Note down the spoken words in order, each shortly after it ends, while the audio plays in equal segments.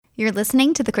You're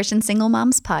listening to the Christian Single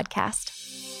Moms Podcast.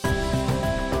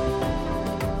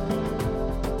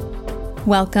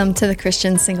 Welcome to the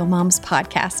Christian Single Moms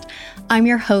Podcast. I'm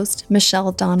your host,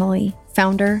 Michelle Donnelly,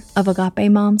 founder of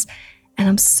Agape Moms, and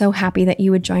I'm so happy that you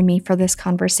would join me for this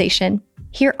conversation.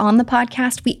 Here on the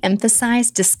podcast, we emphasize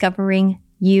discovering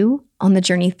you on the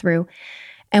journey through.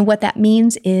 And what that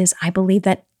means is I believe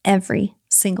that every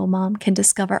single mom can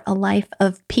discover a life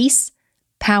of peace,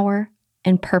 power,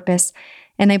 and purpose.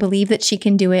 And I believe that she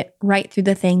can do it right through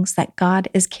the things that God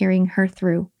is carrying her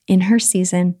through in her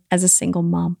season as a single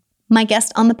mom. My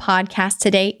guest on the podcast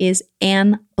today is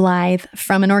Anne Blythe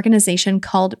from an organization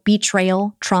called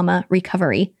Betrayal Trauma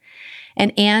Recovery.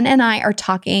 And Anne and I are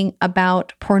talking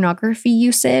about pornography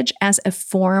usage as a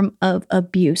form of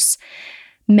abuse.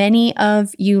 Many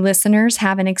of you listeners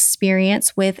have an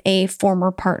experience with a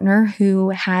former partner who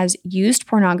has used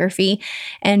pornography,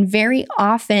 and very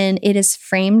often it is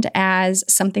framed as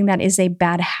something that is a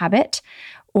bad habit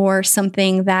or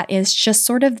something that is just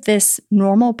sort of this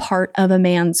normal part of a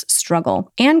man's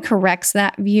struggle. Anne corrects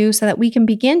that view so that we can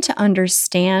begin to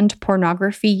understand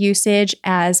pornography usage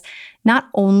as not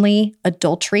only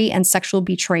adultery and sexual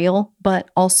betrayal, but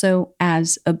also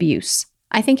as abuse.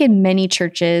 I think in many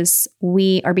churches,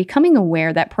 we are becoming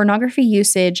aware that pornography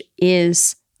usage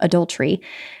is adultery.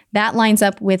 That lines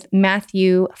up with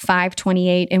Matthew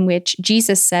 5:28, in which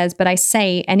Jesus says, "But I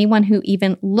say, anyone who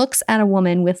even looks at a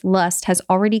woman with lust has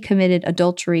already committed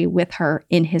adultery with her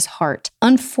in his heart."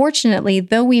 Unfortunately,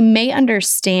 though we may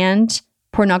understand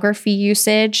pornography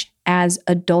usage as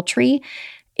adultery,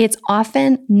 it's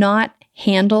often not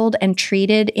handled and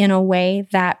treated in a way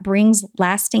that brings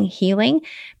lasting healing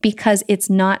because it's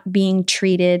not being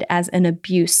treated as an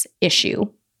abuse issue.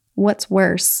 What's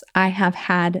worse, I have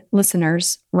had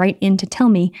listeners write in to tell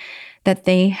me that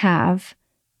they have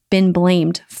been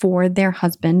blamed for their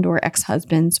husband or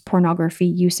ex-husband's pornography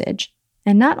usage.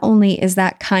 And not only is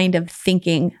that kind of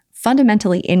thinking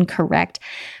fundamentally incorrect,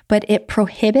 but it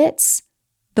prohibits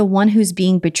the one who's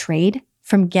being betrayed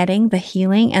from getting the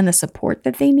healing and the support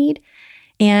that they need.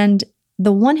 And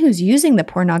the one who's using the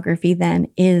pornography then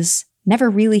is never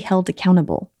really held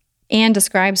accountable. Anne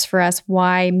describes for us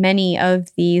why many of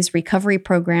these recovery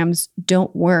programs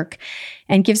don't work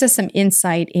and gives us some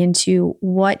insight into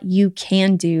what you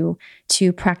can do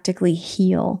to practically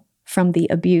heal from the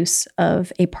abuse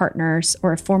of a partner's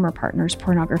or a former partner's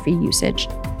pornography usage.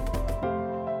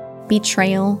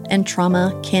 Betrayal and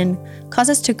trauma can cause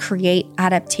us to create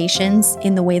adaptations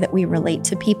in the way that we relate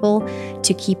to people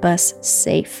to keep us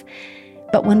safe.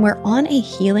 But when we're on a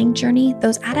healing journey,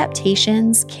 those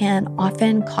adaptations can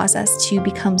often cause us to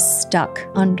become stuck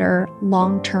under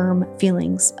long-term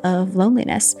feelings of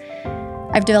loneliness.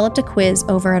 I've developed a quiz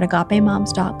over at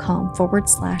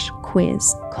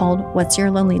agapemoms.com/quiz called What's Your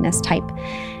Loneliness Type?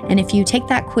 And if you take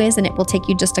that quiz, and it will take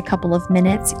you just a couple of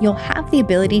minutes, you'll have the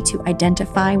ability to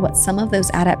identify what some of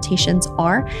those adaptations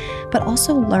are, but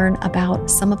also learn about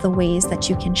some of the ways that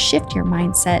you can shift your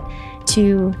mindset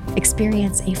to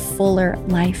experience a fuller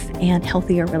life and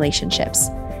healthier relationships.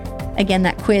 Again,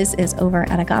 that quiz is over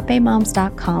at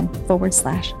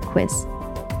agapemoms.com/quiz.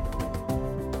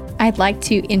 I'd like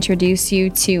to introduce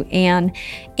you to Anne.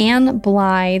 Anne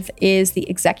Blythe is the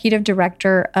Executive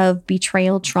Director of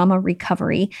Betrayal Trauma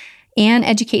Recovery. Anne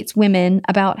educates women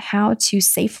about how to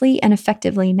safely and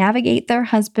effectively navigate their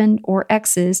husband or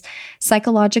ex's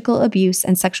psychological abuse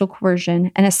and sexual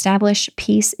coercion and establish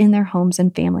peace in their homes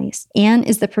and families. Anne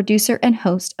is the producer and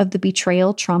host of the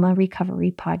Betrayal Trauma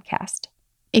Recovery podcast.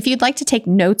 If you'd like to take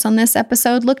notes on this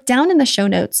episode, look down in the show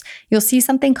notes. You'll see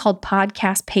something called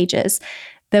podcast pages.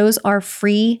 Those are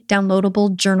free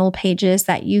downloadable journal pages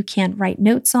that you can write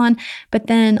notes on, but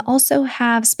then also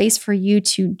have space for you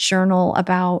to journal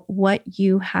about what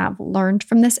you have learned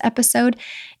from this episode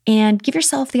and give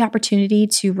yourself the opportunity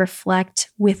to reflect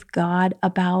with God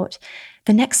about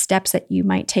the next steps that you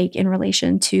might take in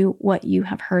relation to what you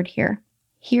have heard here.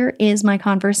 Here is my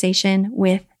conversation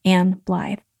with Anne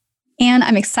Blythe. Anne,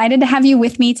 I'm excited to have you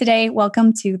with me today.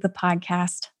 Welcome to the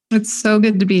podcast. It's so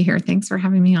good to be here. Thanks for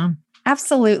having me on.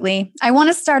 Absolutely. I want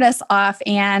to start us off,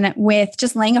 Anne, with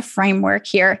just laying a framework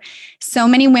here. So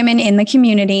many women in the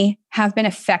community have been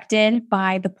affected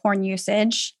by the porn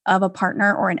usage of a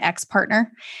partner or an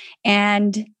ex-partner,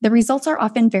 and the results are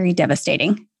often very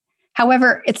devastating.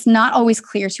 However, it's not always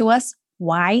clear to us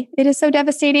why it is so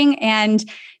devastating. And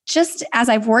just as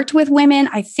I've worked with women,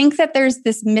 I think that there's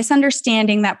this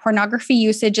misunderstanding that pornography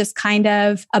usage is kind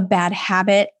of a bad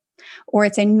habit, or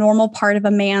it's a normal part of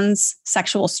a man's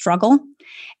sexual struggle.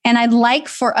 And I'd like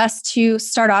for us to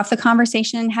start off the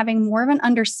conversation having more of an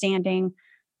understanding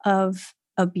of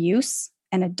abuse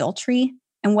and adultery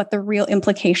and what the real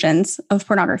implications of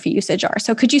pornography usage are.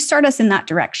 So could you start us in that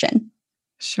direction?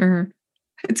 Sure.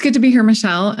 It's good to be here,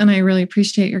 Michelle, and I really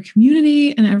appreciate your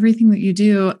community and everything that you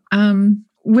do.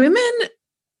 Women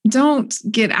don't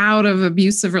get out of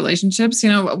abusive relationships.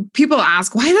 People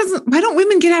ask, why don't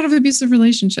women get out of abusive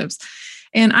relationships?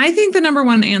 And I think the number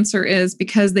one answer is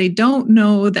because they don't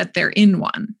know that they're in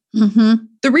one. Mm-hmm.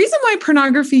 The reason why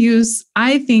pornography use,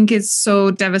 I think, is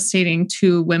so devastating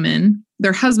to women,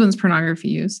 their husband's pornography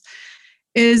use,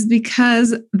 is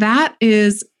because that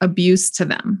is abuse to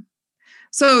them.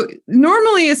 So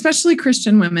normally, especially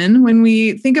Christian women, when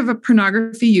we think of a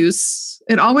pornography use,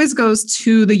 it always goes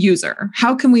to the user.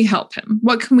 How can we help him?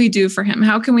 What can we do for him?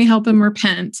 How can we help him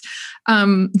repent?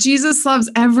 Jesus loves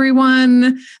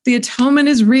everyone. The atonement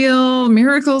is real.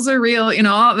 Miracles are real.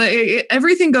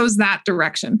 Everything goes that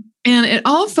direction. And it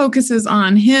all focuses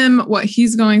on him, what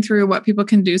he's going through, what people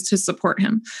can do to support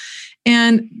him.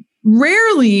 And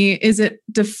rarely is it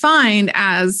defined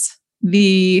as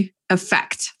the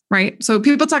effect. Right. So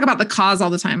people talk about the cause all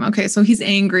the time. Okay. So he's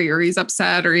angry or he's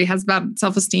upset or he has bad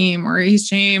self-esteem or he's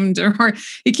shamed or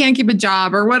he can't keep a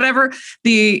job or whatever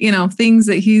the, things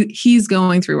that he's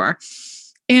going through are.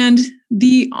 And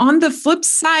on the flip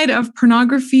side of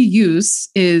pornography use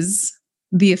is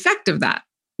the effect of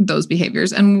those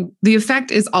behaviors. And the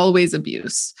effect is always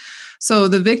abuse. So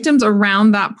the victims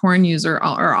around that porn user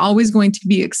are always going to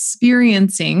be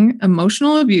experiencing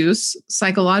emotional abuse,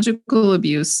 psychological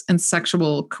abuse, and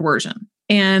sexual coercion.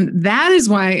 And that is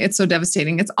why it's so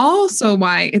devastating. It's also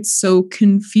why it's so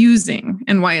confusing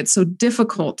and why it's so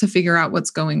difficult to figure out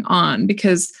what's going on,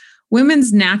 because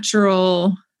women's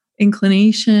natural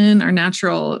inclination, our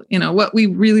natural, what we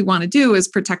really want to do is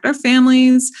protect our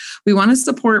families. We want to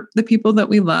support the people that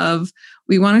we love.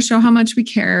 We want to show how much we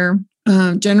care.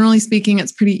 Generally speaking,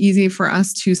 it's pretty easy for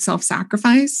us to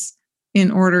self-sacrifice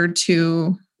in order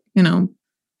to,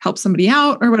 help somebody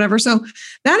out or whatever. So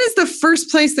that is the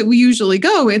first place that we usually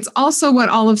go. It's also what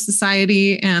all of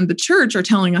society and the church are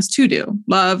telling us to do: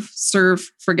 love,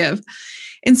 serve, forgive.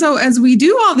 And so as we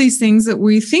do all these things that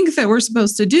we think that we're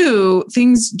supposed to do,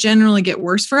 things generally get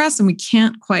worse for us, and we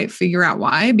can't quite figure out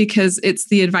why, because it's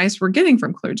the advice we're getting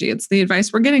from clergy. It's the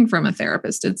advice we're getting from a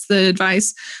therapist. It's the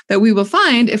advice that we will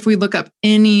find if we look up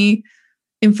any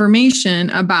information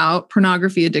about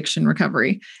pornography addiction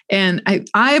recovery. And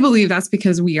I believe that's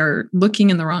because we are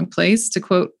looking in the wrong place, to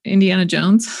quote Indiana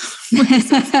Jones. We're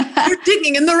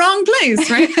digging in the wrong place,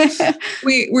 right?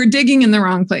 We're digging in the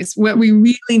wrong place. What we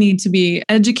really need to be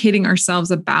educating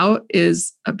ourselves about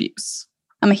is abuse.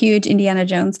 I'm a huge Indiana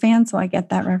Jones fan, so I get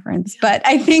that reference. But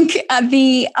I think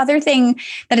the other thing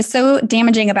that is so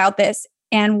damaging about this,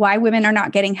 and why women are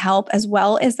not getting help as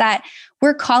well, is that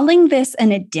we're calling this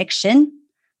an addiction,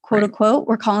 quote unquote.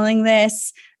 We're calling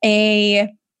this a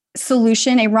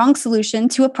solution, a wrong solution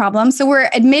to a problem. So we're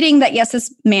admitting that, yes,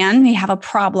 this man may have a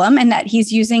problem and that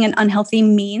he's using an unhealthy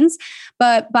means.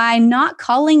 But by not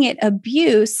calling it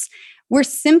abuse, we're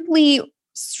simply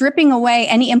stripping away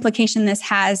any implication this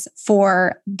has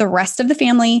for the rest of the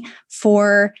family,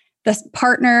 for the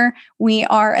partner. We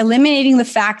are eliminating the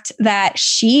fact that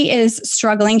she is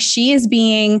struggling. She is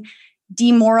being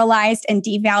demoralized and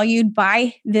devalued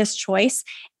by this choice.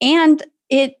 And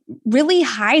it really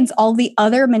hides all the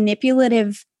other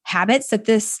manipulative habits that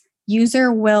this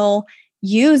user will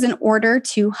use in order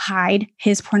to hide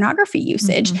his pornography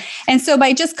usage. Mm-hmm. And so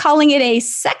by just calling it a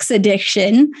sex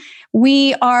addiction,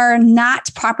 we are not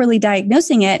properly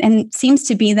diagnosing it. And it seems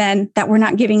to be then that we're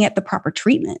not giving it the proper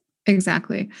treatment.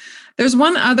 Exactly. There's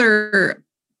one other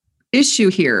issue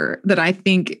here that I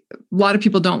think a lot of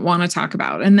people don't want to talk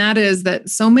about. And that is that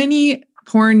so many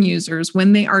porn users,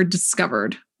 when they are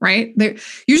discovered, right?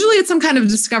 Usually it's some kind of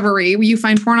discovery. You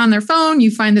find porn on their phone. You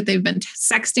find that they've been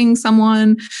sexting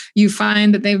someone. You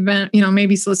find that they've been,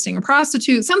 maybe soliciting a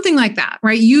prostitute, something like that,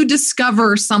 right? You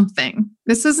discover something.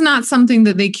 This is not something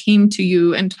that they came to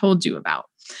you and told you about.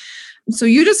 So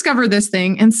you discover this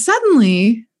thing, and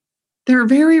suddenly they're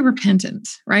very repentant,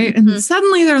 right? Mm-hmm. And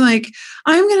suddenly they're like,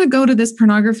 I'm going to go to this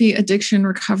pornography addiction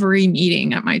recovery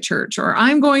meeting at my church, or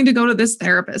I'm going to go to this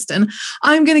therapist and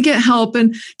I'm going to get help.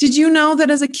 And did you know that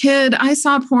as a kid, I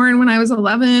saw porn when I was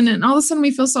 11, and all of a sudden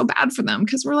we feel so bad for them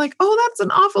because we're like, oh, that's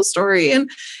an awful story.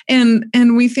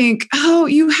 And we think, oh,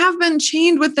 you have been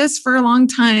chained with this for a long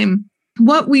time.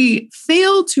 What we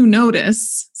fail to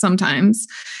notice sometimes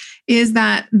is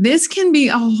that this can be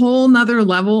a whole nother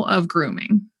level of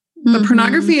grooming. The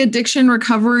pornography addiction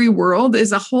recovery world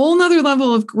is a whole nother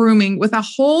level of grooming with a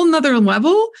whole nother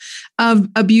level of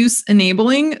abuse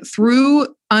enabling through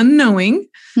unknowing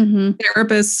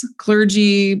therapists,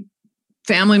 clergy,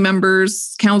 family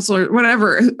members, counselors,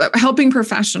 whatever, helping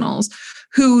professionals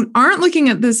who aren't looking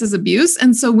at this as abuse.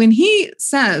 And so when he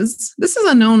says, this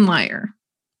is a known liar,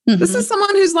 this is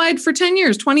someone who's lied for 10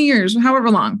 years, 20 years, however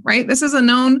long, right? This is a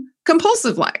known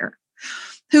compulsive liar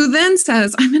who then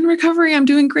says, I'm in recovery. I'm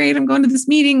doing great. I'm going to this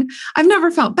meeting. I've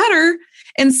never felt better.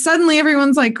 And suddenly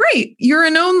everyone's like, great, you're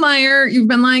a known liar. You've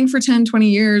been lying for 10, 20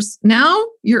 years. Now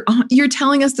you're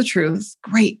telling us the truth.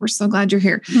 Great. We're so glad you're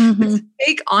here. This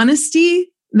fake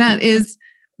honesty that is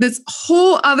this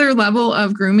whole other level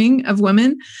of grooming of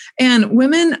women. And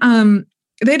women,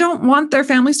 they don't want their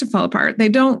families to fall apart. They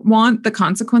don't want the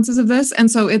consequences of this.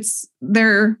 And so it's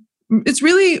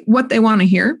really what they want to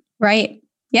hear. Right.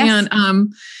 Yes.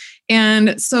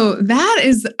 And so that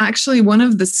is actually one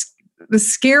of the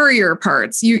scarier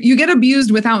parts. You get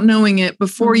abused without knowing it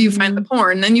before you find the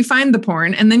porn, then you find the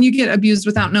porn, and then you get abused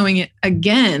without knowing it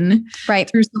again. Right.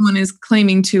 Through someone who's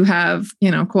claiming to have,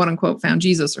 quote unquote, found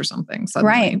Jesus or something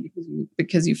suddenly. Right.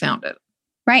 Because you found it.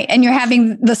 Right. And you're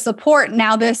having the support.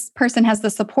 Now this person has the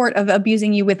support of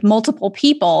abusing you with multiple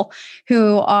people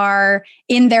who are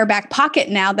in their back pocket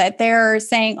now, that they're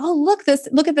saying, oh, look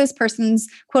at this person's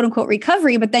quote unquote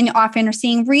recovery. But then you often are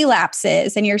seeing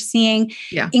relapses and you're seeing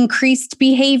increased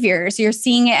behaviors. You're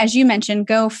seeing it, as you mentioned,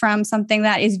 go from something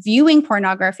that is viewing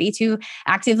pornography to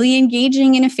actively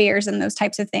engaging in affairs and those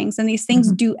types of things. And these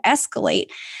things do escalate.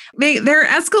 They're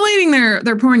escalating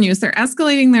their porn use. They're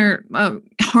escalating their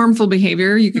harmful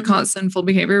behavior. You could call it sinful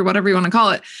behavior, whatever you want to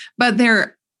call it. But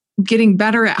they're getting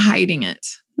better at hiding it.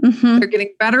 They're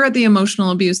getting better at the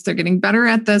emotional abuse. They're getting better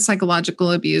at the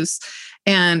psychological abuse.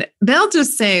 And they'll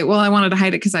just say, well, I wanted to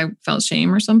hide it because I felt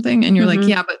shame or something. And you're like,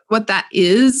 yeah, but what that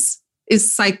is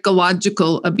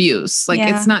psychological abuse. Like,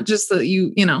 it's not just that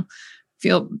you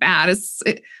feel bad.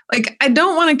 I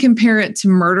don't want to compare it to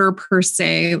murder per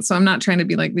se. So I'm not trying to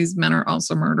be like, these men are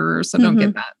also murderers. So don't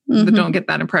get that. Don't get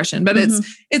that impression. But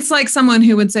it's like someone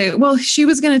who would say, well, she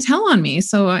was going to tell on me,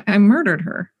 so I murdered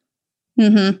her.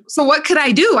 So what could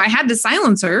I do? I had to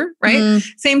silence her, right?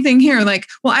 Same thing here. Like,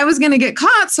 well, I was going to get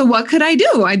caught. So what could I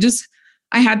do?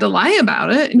 I had to lie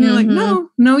about it. And you're like,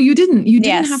 no, you didn't. You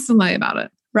didn't have to lie about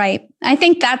it. Right. I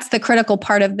think that's the critical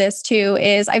part of this too,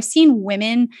 is I've seen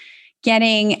women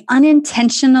getting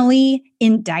unintentionally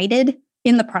indicted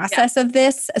in the process of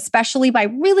this, especially by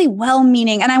really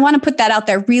well-meaning, and I want to put that out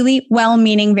there, really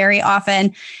well-meaning, very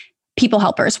often people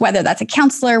helpers, whether that's a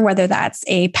counselor, whether that's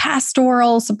a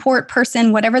pastoral support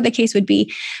person, whatever the case would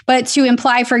be. But to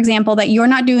imply, for example, that you're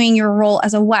not doing your role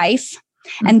as a wife,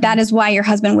 and that is why your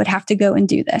husband would have to go and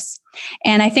do this.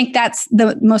 And I think that's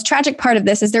the most tragic part of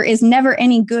this, is there is never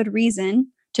any good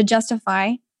reason to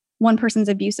justify one person's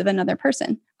abuse of another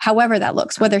person, however that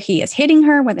looks, whether he is hitting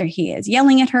her, whether he is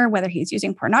yelling at her, whether he's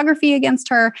using pornography against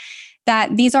her,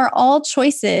 that these are all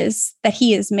choices that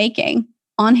he is making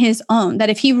on his own.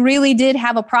 That if he really did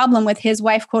have a problem with his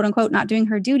wife, quote unquote, not doing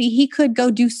her duty, he could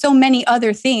go do so many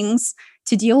other things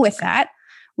to deal with that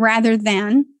rather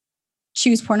than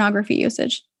choose pornography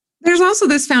usage. There's also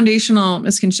this foundational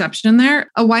misconception there.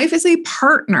 A wife is a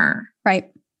partner.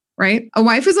 Right? A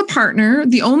wife is a partner,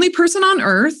 the only person on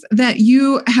earth that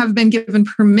you have been given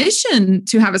permission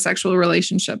to have a sexual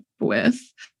relationship with,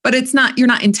 but you're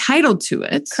not entitled to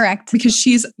it. Correct. Because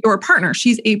she's your partner.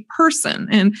 She's a person.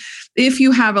 And if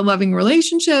you have a loving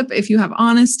relationship, if you have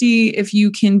honesty, if you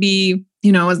can be,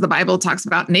 as the Bible talks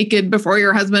about, naked before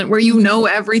your husband, where you know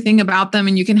everything about them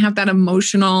and you can have that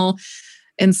emotional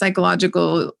and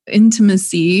psychological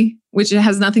intimacy, which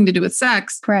has nothing to do with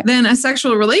sex, then a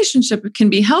sexual relationship can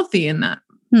be healthy in that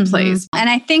place. And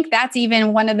I think that's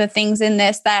even one of the things in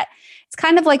this, that it's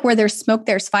kind of like where there's smoke,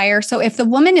 there's fire. So if the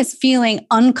woman is feeling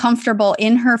uncomfortable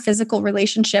in her physical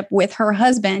relationship with her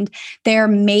husband, there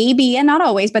may be, and not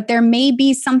always, but there may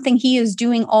be something he is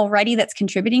doing already that's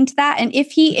contributing to that. And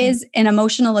if he is an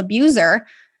emotional abuser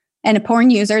and a porn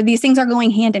user, these things are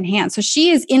going hand in hand. So she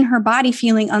is in her body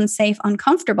feeling unsafe,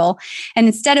 uncomfortable. And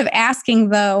instead of asking,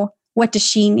 though, what does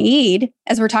she need?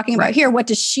 As we're talking about here, what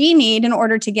does she need in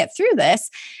order to get through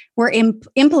this? We're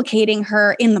implicating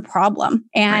her in the problem.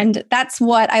 And that's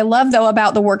what I love, though,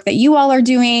 about the work that you all are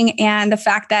doing. And the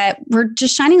fact that we're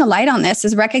just shining a light on this,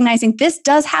 is recognizing this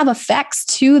does have effects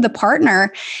to the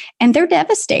partner, and they're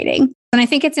devastating. And I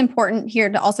think it's important here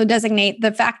to also designate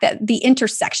the fact that the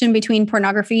intersection between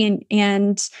pornography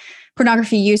and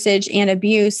pornography usage and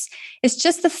abuse is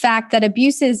just the fact that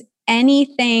abuse is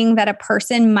anything that a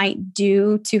person might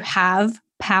do to have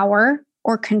power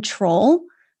or control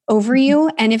over you.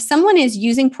 And if someone is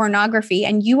using pornography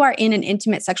and you are in an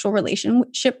intimate sexual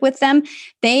relationship with them,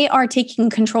 they are taking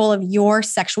control of your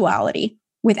sexuality.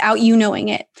 without you knowing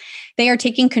it. They are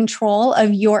taking control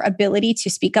of your ability to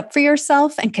speak up for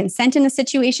yourself and consent in a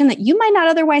situation that you might not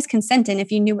otherwise consent in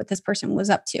if you knew what this person was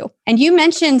up to. And you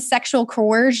mentioned sexual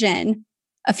coercion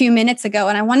a few minutes ago,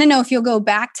 and I want to know if you'll go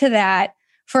back to that.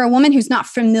 For a woman who's not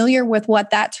familiar with what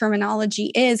that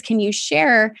terminology is, can you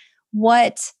share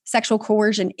what sexual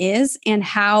coercion is and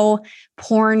how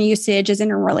porn usage is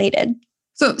interrelated?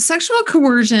 So sexual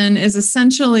coercion is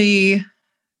essentially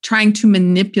trying to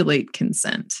manipulate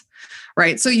consent,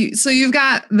 right? So you've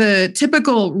got the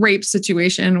typical rape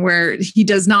situation where he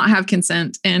does not have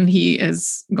consent and he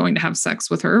is going to have sex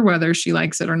with her, whether she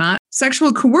likes it or not.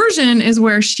 Sexual coercion is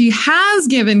where she has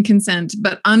given consent,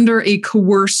 but under a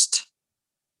coerced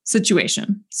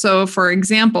situation. So for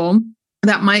example,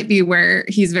 that might be where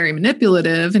he's very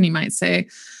manipulative and he might say,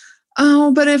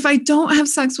 oh, but if I don't have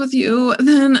sex with you,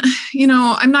 then,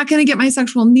 I'm not going to get my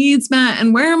sexual needs met.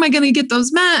 And where am I going to get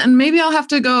those met? And maybe I'll have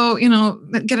to go,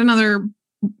 get another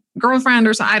girlfriend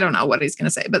or so. I don't know what he's going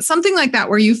to say, but something like that,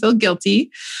 where you feel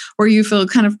guilty, or you feel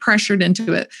kind of pressured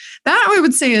into it. That I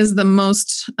would say is the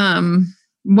most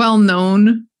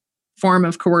well-known form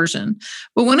of coercion.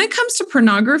 But when it comes to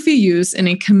pornography use in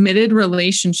a committed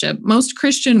relationship, most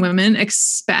Christian women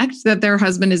expect that their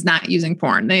husband is not using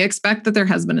porn. They expect that their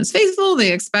husband is faithful.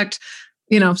 They expect,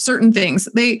 certain things.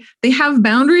 They have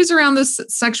boundaries around this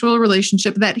sexual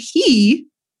relationship that he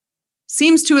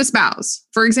seems to espouse.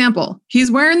 For example, he's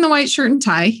wearing the white shirt and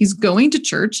tie. He's going to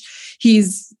church.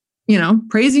 He's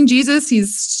praising Jesus.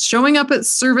 He's showing up at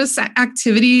service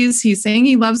activities. He's saying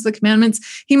he loves the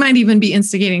commandments. He might even be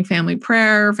instigating family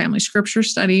prayer, family scripture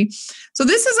study. So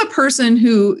this is a person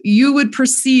who you would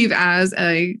perceive as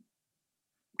a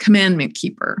commandment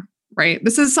keeper, right?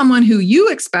 This is someone who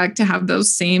you expect to have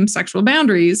those same sexual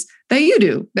boundaries that you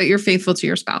do, that you're faithful to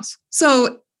your spouse.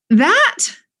 So that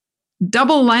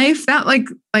double life, that like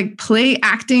play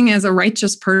acting as a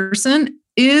righteous person,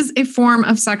 is a form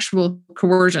of sexual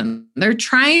coercion. They're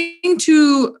trying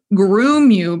to groom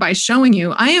you by showing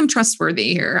you, I am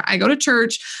trustworthy here. I go to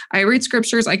church. I read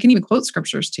scriptures. I can even quote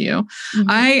scriptures to you. Mm-hmm.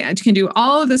 I can do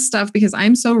all of this stuff because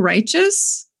I'm so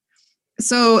righteous.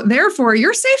 So therefore,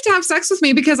 you're safe to have sex with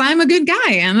me because I'm a good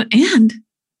guy and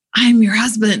I'm your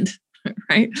husband,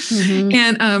 right? Mm-hmm.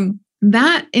 And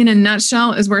that, in a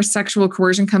nutshell, is where sexual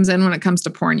coercion comes in when it comes to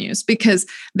porn use, because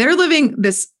they're living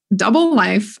this double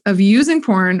life of using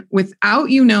porn without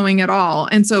you knowing at all.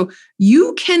 And so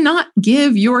you cannot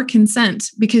give your consent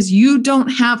because you don't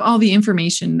have all the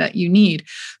information that you need.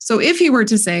 So if he were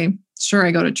to say, sure,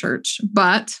 I go to church,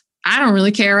 but I don't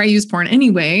really care. I use porn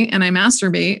anyway, and I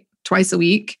masturbate twice a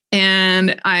week.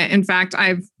 And I've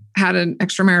had an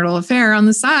extramarital affair on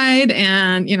the side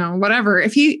and, whatever.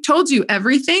 If he told you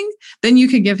everything, then you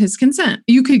could give his consent.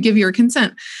 You could give your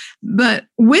consent. But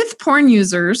with porn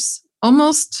users,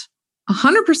 almost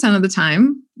 100% of the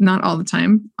time, not all the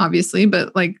time, obviously,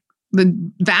 but like the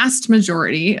vast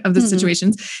majority of the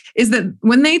situations is that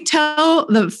when they tell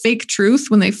the fake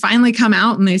truth, when they finally come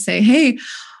out and they say, hey,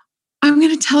 I'm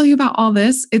going to tell you about all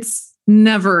this, it's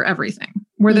never everything.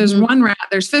 Where there's one rat,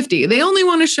 there's 50. They only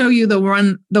want to show you the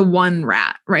one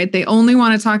rat, right? They only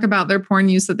want to talk about their porn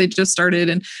use that they just started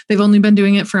and they've only been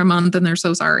doing it for a month and they're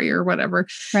so sorry or whatever.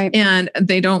 Right. And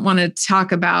they don't want to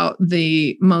talk about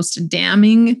the most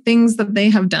damning things that they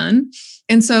have done.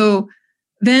 And so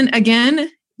then again,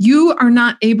 you are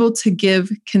not able to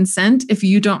give consent if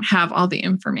you don't have all the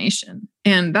information.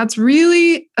 And that's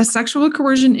really a sexual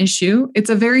coercion issue. It's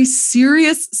a very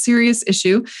serious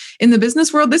issue. In the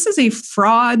business world, this is a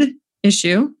fraud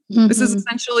issue. Mm-hmm. This is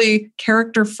essentially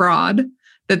character fraud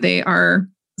that they are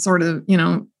sort of,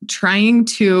 trying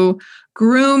to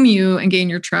groom you and gain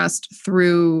your trust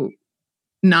through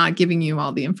not giving you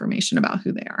all the information about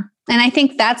who they are. And I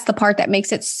think that's the part that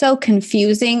makes it so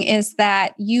confusing, is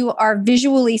that you are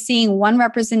visually seeing one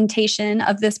representation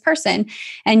of this person,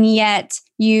 and yet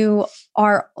you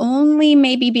are only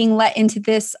maybe being let into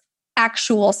this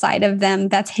actual side of them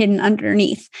that's hidden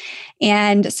underneath.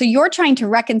 And so you're trying to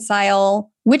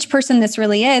reconcile which person this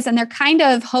really is, and they're kind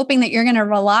of hoping that you're going to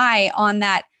rely on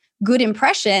that good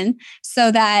impression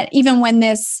so that even when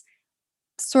this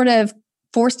sort of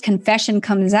forced confession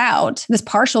comes out, this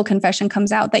partial confession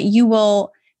comes out, that you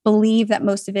will believe that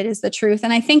most of it is the truth.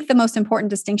 And I think the most important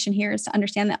distinction here is to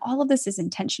understand that all of this is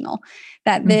intentional,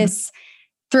 that this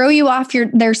throw you off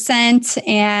their scent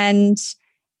and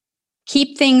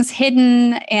keep things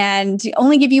hidden and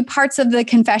only give you parts of the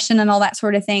confession and all that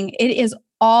sort of thing. It is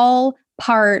all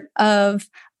part of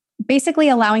basically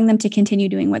allowing them to continue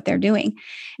doing what they're doing.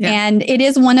 Yeah. And it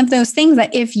is one of those things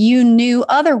that if you knew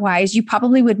otherwise, you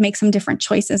probably would make some different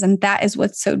choices. And that is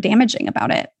what's so damaging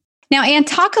about it. Now, Anne,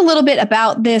 talk a little bit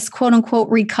about this quote unquote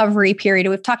recovery period.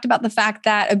 We've talked about the fact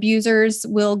that abusers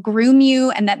will groom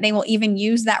you and that they will even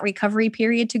use that recovery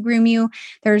period to groom you.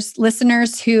 There's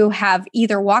listeners who have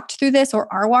either walked through this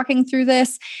or are walking through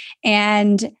this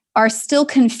and are still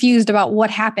confused about what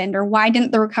happened or why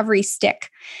didn't the recovery stick.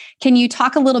 Can you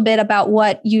talk a little bit about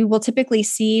what you will typically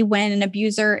see when an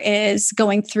abuser is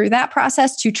going through that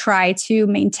process to try to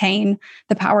maintain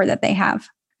the power that they have?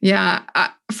 Yeah.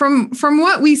 From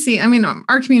what we see, I mean,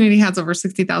 our community has over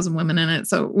 60,000 women in it.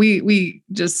 So we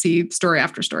just see story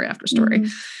after story after story.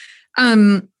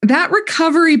 That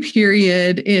recovery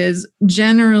period is,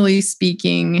 generally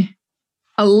speaking,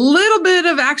 a little bit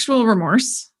of actual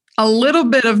remorse, a little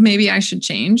bit of maybe I should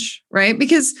change, right?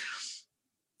 Because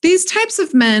these types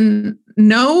of men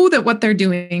know that what they're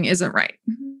doing isn't right.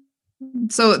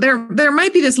 So there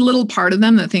might be this little part of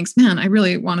them that thinks, man, I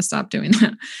really want to stop doing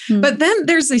that. But then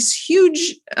there's this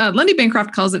huge, Lundy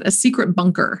Bancroft calls it a secret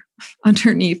bunker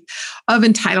underneath of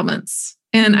entitlements.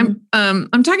 And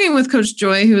I'm talking with Coach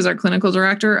Joy, who is our clinical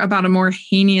director, about a more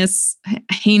heinous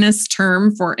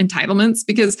term for entitlements,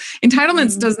 because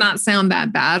entitlements does not sound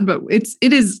that bad, but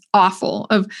it is awful.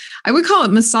 I would call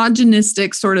it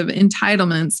misogynistic sort of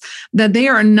entitlements that they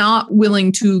are not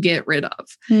willing to get rid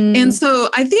of. And so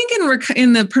I think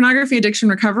in the pornography addiction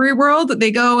recovery world,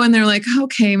 they go and they're like,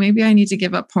 okay, maybe I need to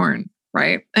give up porn.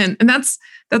 Right. And that's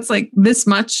like this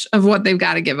much of what they've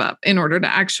got to give up in order to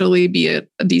actually be a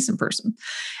decent person.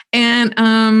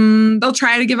 And they'll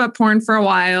try to give up porn for a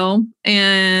while,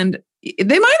 and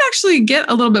they might actually get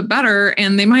a little bit better,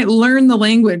 and they might learn the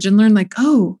language and learn like,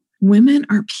 oh, women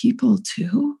are people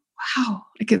too. Wow.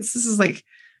 This is like,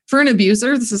 for an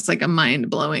abuser, this is like a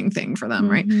mind-blowing thing for them,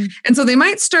 right? And so they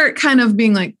might start kind of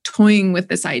being like toying with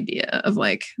this idea of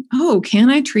like, oh, can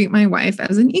I treat my wife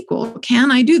as an equal?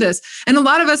 Can I do this? And a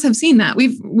lot of us have seen that.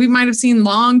 We might have seen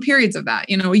long periods of that,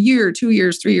 a year, 2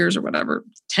 years, 3 years, or whatever,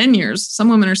 10 years. Some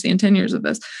women are seeing 10 years of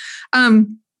this.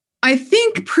 I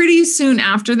think pretty soon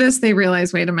after this, they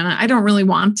realize, wait a minute, I don't really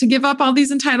want to give up all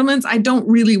these entitlements. I don't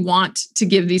really want to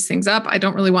give these things up. I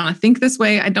don't really want to think this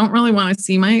way. I don't really want to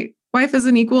see my wife as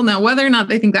an equal. Now, whether or not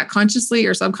they think that consciously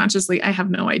or subconsciously, I have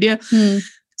no idea.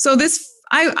 So this,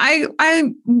 I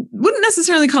wouldn't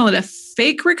necessarily call it a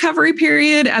fake recovery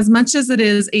period as much as it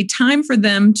is a time for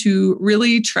them to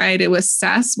really try to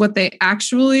assess what they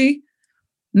actually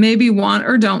maybe want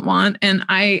or don't want. And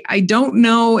I don't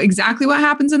know exactly what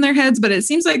happens in their heads, but it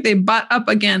seems like they butt up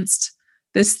against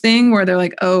this thing where they're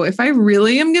like, oh, if I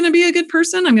really am going to be a good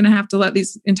person, I'm going to have to let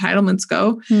these entitlements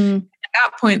go. At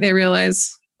that point, they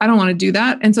realize, I don't want to do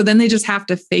that. And so then they just have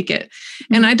to fake it.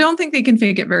 And I don't think they can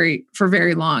fake it for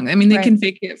very long. I mean, they can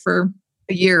fake it for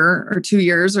a year or 2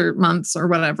 years or months or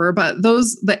whatever, but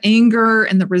the anger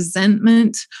and the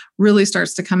resentment really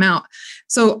starts to come out.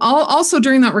 So also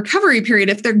during that recovery period,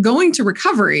 if they're going to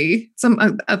recovery,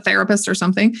 a therapist or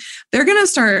something, they're going to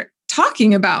start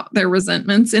talking about their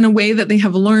resentments in a way that they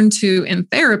have learned to in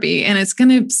therapy. And it's going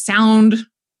to sound,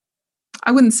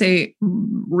 I wouldn't say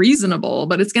reasonable,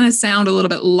 but it's going to sound a little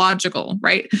bit logical,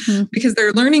 right? Because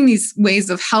they're learning these ways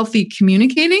of healthy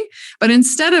communicating, but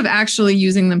instead of actually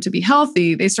using them to be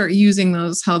healthy, they start using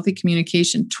those healthy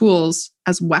communication tools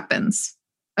as weapons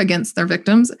against their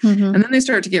victims. And then they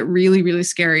start to get really, really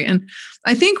scary. And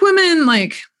I think women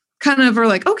kind of are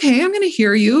like, okay, I'm going to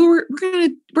hear you.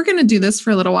 We're going to do this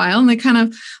for a little while. And they kind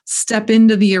of step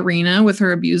into the arena with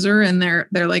her abuser in their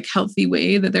like healthy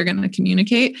way that they're going to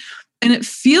communicate. And it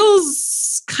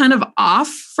feels kind of off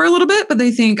for a little bit, but they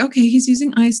think, okay, he's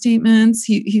using I statements.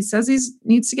 He says he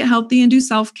needs to get healthy and do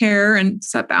self-care and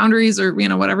set boundaries or,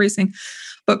 whatever he's saying.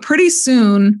 But pretty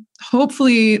soon,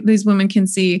 hopefully these women can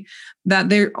see that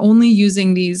they're only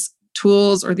using these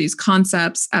tools or these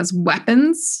concepts as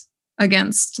weapons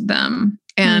against them.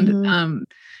 And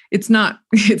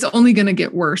it's only going to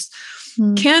get worse.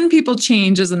 Can people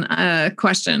change is a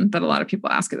question that a lot of people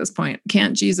ask at this point.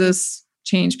 Can't Jesus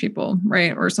change people,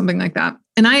 right? Or something like that.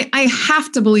 And I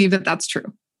have to believe that that's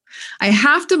true. I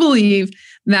have to believe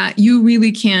that you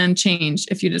really can change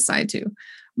if you decide to.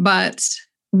 But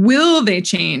will they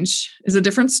change is a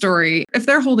different story. If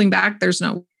they're holding back, there's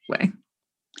no way.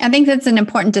 I think that's an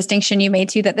important distinction you made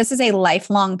too, that this is a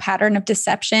lifelong pattern of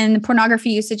deception. Pornography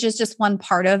usage is just one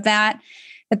part of that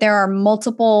there are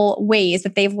multiple ways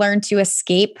that they've learned to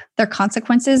escape their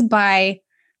consequences by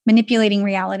manipulating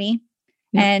reality.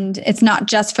 Yep. And it's not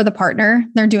just for the partner.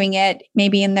 They're doing it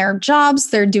maybe in their jobs.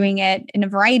 They're doing it in a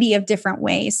variety of different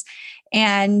ways.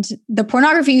 And the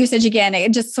pornography usage, again,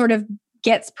 it just sort of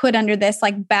gets put under this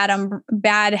like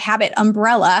bad habit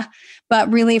umbrella.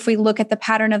 But really, if we look at the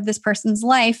pattern of this person's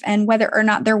life and whether or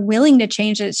not they're willing to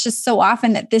change it, it's just so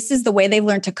often that this is the way they've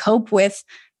learned to cope with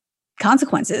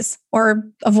consequences or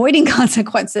avoiding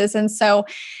consequences. And so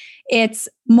it's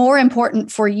more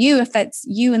important for you, if that's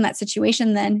you in that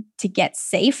situation, then to get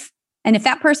safe. And if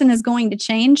that person is going to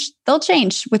change, they'll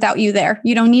change without you there.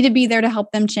 You don't need to be there to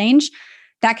help them change.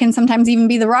 That can sometimes even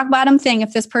be the rock bottom thing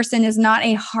if this person is not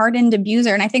a hardened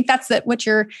abuser. And I think that's what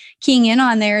you're keying in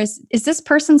on there is this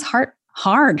person's heart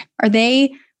hard? Are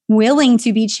they willing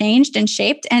to be changed and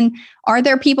shaped? And are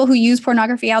there people who use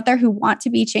pornography out there who want to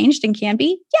be changed and can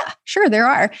be? Yeah, sure, there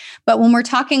are. But when we're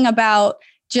talking about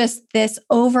just this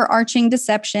overarching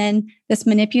deception, this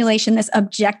manipulation, this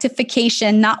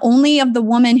objectification, not only of the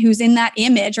woman who's in that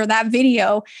image or that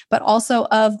video, but also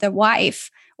of the wife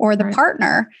or the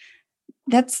partner,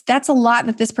 that's a lot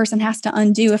that this person has to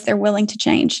undo if they're willing to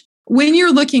change. When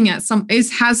you're looking at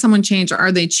has someone changed or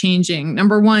are they changing?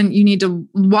 Number one, you need to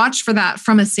watch for that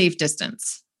from a safe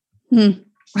distance,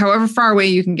 however far away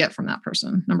you can get from that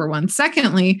person. Number one.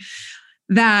 Secondly,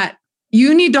 that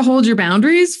you need to hold your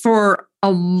boundaries for a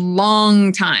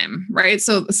long time, right?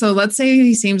 So let's say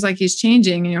he seems like he's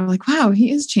changing and you're like, wow,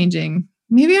 he is changing.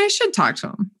 Maybe I should talk to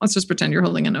him. Let's just pretend you're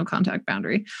holding a no contact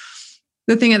boundary.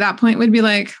 The thing at that point would be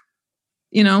like,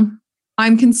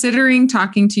 I'm considering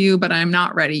talking to you, but I'm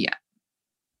not ready yet.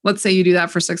 Let's say you do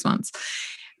that for 6 months.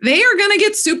 They are going to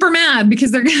get super mad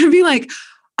because they're going to be like,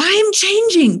 I'm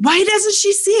changing. Why doesn't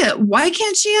she see it? Why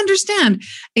can't she understand?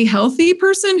 A healthy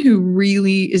person who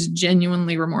really is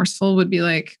genuinely remorseful would be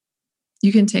like,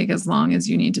 you can take as long as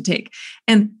you need to take.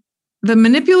 And the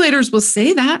manipulators will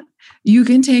say that you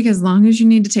can take as long as you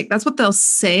need to take. That's what they'll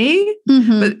say,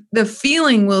 but the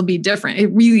feeling will be different. It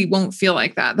really won't feel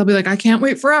like that. They'll be like, I can't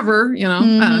wait forever,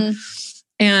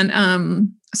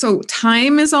 So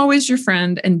time is always your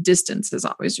friend and distance is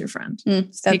always your friend.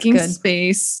 Taking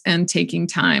space and taking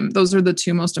time. Those are the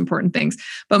two most important things.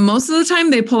 But most of the time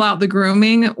they pull out the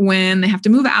grooming when they have to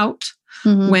move out,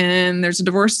 when there's a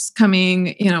divorce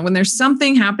coming, when there's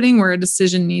something happening where a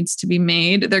decision needs to be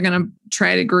made, they're going to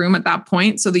try to groom at that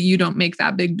point so that you don't make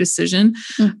that big decision.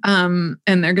 And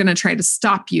they're going to try to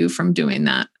stop you from doing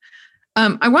that.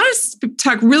 I want to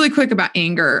talk really quick about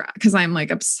anger because I'm like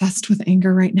obsessed with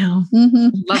anger right now.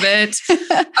 Love it.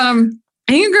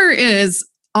 Anger is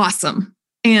awesome.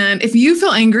 And if you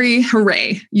feel angry,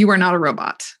 hooray, you are not a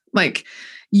robot. Like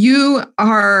you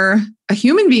are a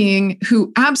human being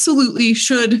who absolutely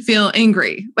should feel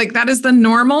angry. Like that is the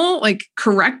normal,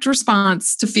 correct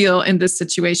response to feel in this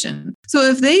situation. So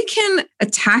if they can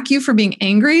attack you for being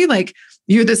angry, like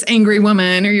you're this angry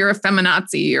woman or you're a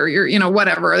feminazi or you're,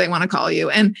 whatever they want to call you.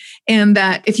 And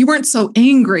that if you weren't so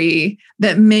angry,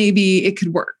 that maybe it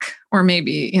could work or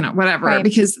maybe, whatever,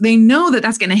 because they know that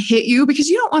that's going to hit you because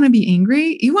you don't want to be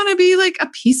angry. You want to be like a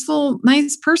peaceful,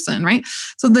 nice person, right?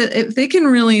 So that if they can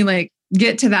really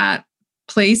get to that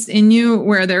place in you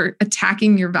where they're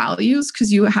attacking your values,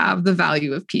 because you have the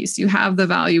value of peace, you have the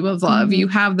value of love, you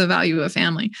have the value of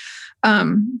family.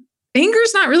 Anger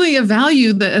is not really a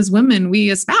value that as women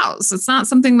we espouse. It's not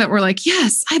something that we're like,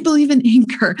 yes, I believe in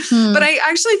anger. But I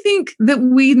actually think that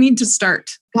we need to start.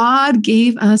 God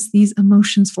gave us these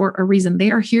emotions for a reason. They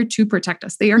are here to protect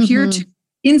us. They are here to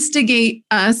instigate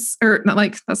us, or not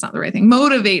that's not the right thing,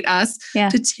 motivate us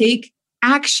to take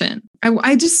action.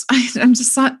 I'm just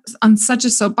on such a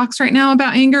soapbox right now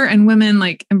about anger and women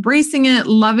embracing it,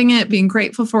 loving it, being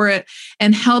grateful for it,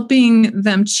 and helping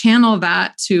them channel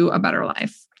that to a better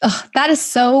life. Oh, that is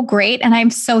so great. And I'm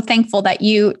so thankful that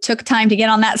you took time to get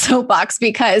on that soapbox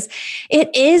because it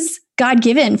is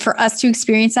God-given for us to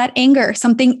experience that anger.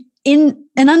 Something an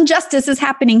injustice is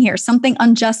happening here. Something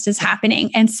unjust is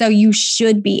happening. And so you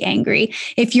should be angry.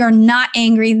 If you're not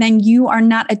angry, then you are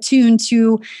not attuned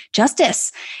to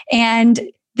justice. And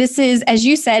this is, as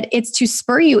you said, it's to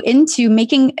spur you into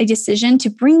making a decision to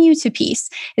bring you to peace.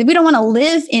 We don't want to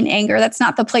live in anger. That's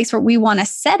not the place where we want to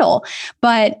settle.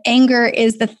 But anger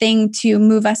is the thing to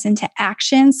move us into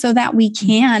action so that we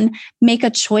can make a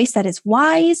choice that is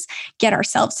wise, get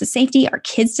ourselves to safety, our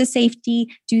kids to safety,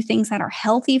 do things that are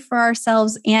healthy for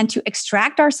ourselves, and to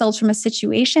extract ourselves from a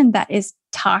situation that is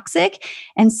toxic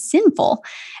and sinful.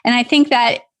 And I think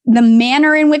that the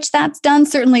manner in which that's done,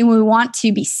 certainly we want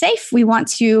to be safe. We want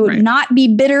to not be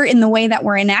bitter in the way that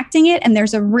we're enacting it. And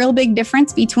there's a real big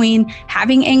difference between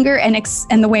having anger and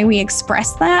the way we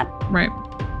express that. Right.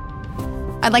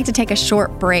 I'd like to take a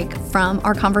short break from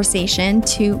our conversation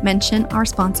to mention our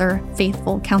sponsor,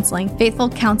 Faithful Counseling. Faithful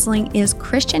Counseling is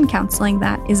Christian counseling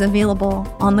that is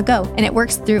available on the go, and it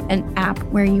works through an app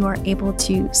where you are able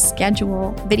to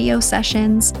schedule video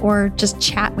sessions or just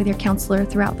chat with your counselor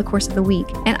throughout the course of the week.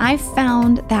 And I've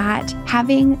found that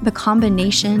having the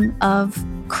combination of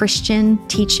Christian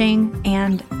teaching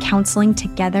and counseling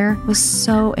together was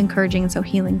so encouraging and so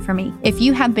healing for me. If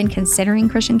you have been considering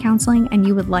Christian counseling and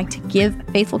you would like to give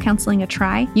Faithful Counseling a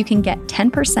try, you can get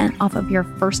 10% off of your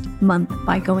first month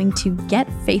by going to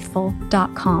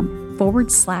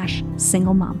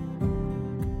getfaithful.com/single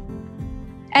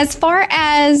mom. As far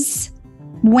as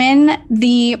when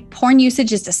the porn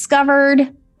usage is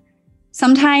discovered,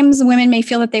 sometimes women may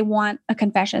feel that they want a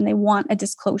confession, they want a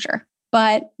disclosure,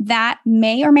 but that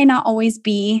may or may not always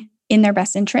be in their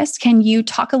best interest. Can you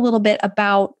talk a little bit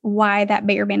about why that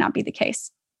may or may not be the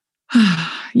case?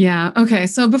 Yeah. Okay.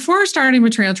 So before starting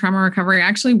betrayal trauma recovery, I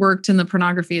actually worked in the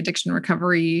pornography addiction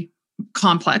recovery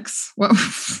complex.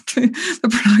 The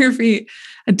pornography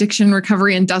addiction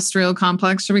recovery industrial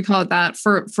complex, should we call it that,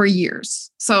 for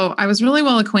years. So I was really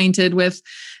well acquainted with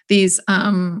these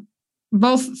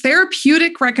both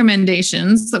therapeutic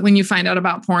recommendations that when you find out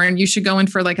about porn, you should go in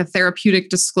for like a therapeutic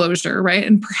disclosure, right?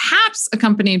 And perhaps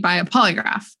accompanied by a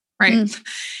polygraph, right?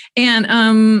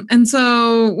 And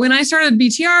so when I started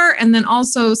BTR and then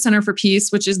also Center for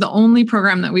Peace, which is the only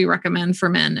program that we recommend for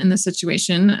men in this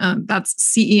situation, that's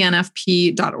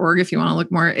cenfp.org if you want to look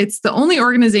more. It's the only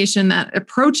organization that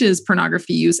approaches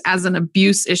pornography use as an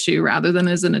abuse issue rather than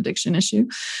as an addiction issue.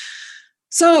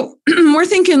 So we're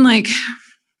thinking like,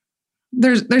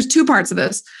 there's two parts of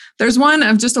this. There's one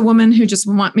of just a woman who just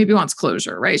maybe wants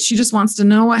closure, right? She just wants to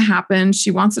know what happened.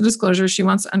 She wants a disclosure. She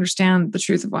wants to understand the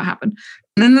truth of what happened.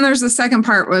 And then there's the second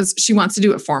part was she wants to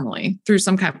do it formally through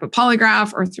some type of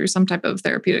polygraph or through some type of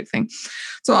therapeutic thing.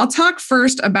 So I'll talk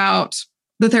first about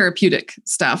the therapeutic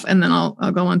stuff, and then I'll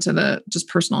go into the just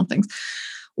personal things.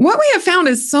 What we have found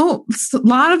is a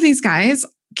lot of these guys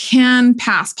can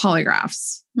pass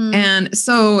polygraphs. And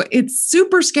so it's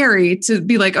super scary to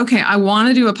be like, okay, I want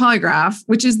to do a polygraph,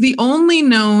 which is the only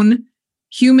known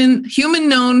human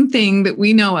known thing that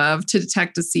we know of to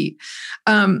detect deceit.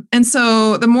 And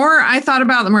so the more I thought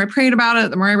about it, the more I prayed about it,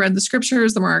 the more I read the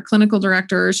scriptures, the more our clinical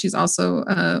director, she's also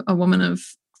a woman of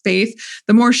faith,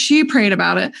 the more she prayed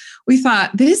about it, we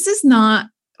thought, this is not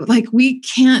like, we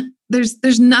can't,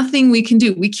 there's nothing we can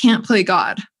do. We can't play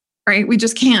God. Right? We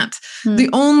just can't. The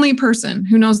only person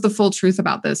who knows the full truth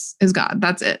about this is God.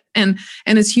 That's it. And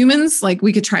as humans, like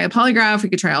we could try a polygraph, we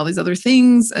could try all these other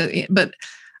things, but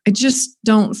I just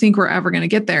don't think we're ever going to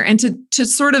get there. And to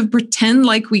sort of pretend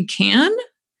like we can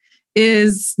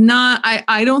is not,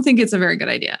 I don't think it's a very good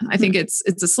idea. I think it's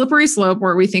a slippery slope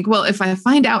where we think, well, if I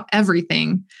find out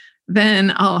everything,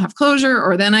 then I'll have closure,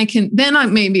 or then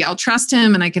maybe I'll trust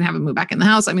him and I can have him move back in the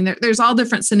house. I mean, there's all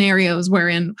different scenarios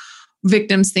wherein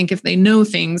victims think if they know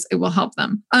things, it will help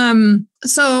them.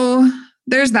 So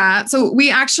there's that. So we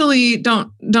actually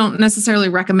don't necessarily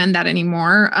recommend that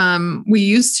anymore. We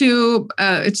used to,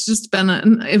 it's just been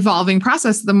an evolving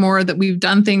process. The more that we've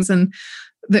done things and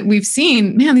that we've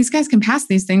seen, man, these guys can pass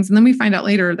these things. And then we find out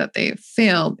later that they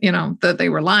failed, that they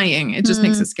were lying. It just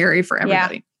makes it scary for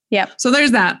everybody. Yeah. So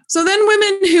there's that. So then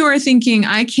women who are thinking,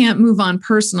 I can't move on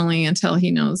personally until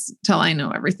I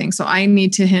know everything. So I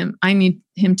need him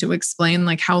to explain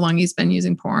like how long he's been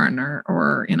using porn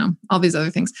or all these other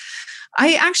things.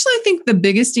 I actually think the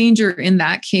biggest danger in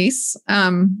that case,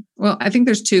 well, I think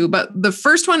there's two, but the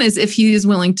first one is if he is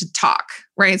willing to talk,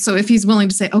 right? So if he's willing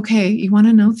to say, okay, you want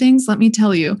to know things? Let me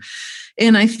tell you.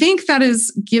 And I think that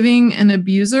is giving an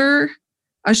abuser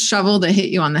a shovel to hit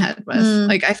you on the head with.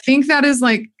 Like, I think that is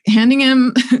like handing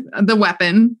him the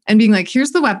weapon and being like,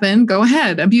 here's the weapon, go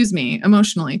ahead, abuse me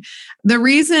emotionally. The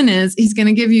reason is he's going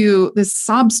to give you this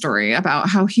sob story about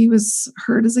how he was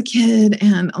hurt as a kid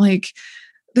and like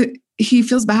he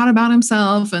feels bad about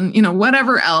himself and,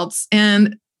 whatever else.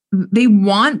 And they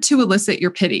want to elicit your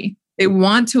pity. They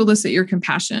want to elicit your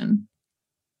compassion.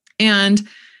 And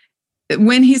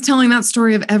when he's telling that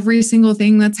story of every single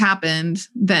thing that's happened,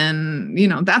 then,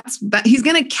 that he's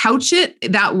going to couch it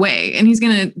that way and he's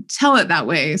going to tell it that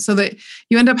way so that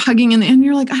you end up hugging in the end.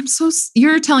 You're like,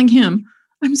 you're telling him,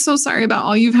 I'm so sorry about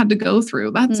all you've had to go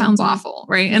through. That sounds awful.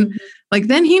 Right. And like,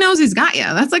 then he knows he's got you.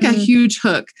 That's like a huge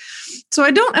hook. So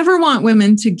I don't ever want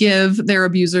women to give their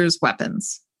abusers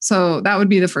weapons. So that would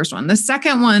be the first one. The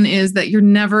second one is that you're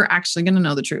never actually going to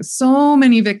know the truth. So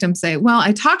many victims say, well,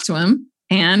 I talked to him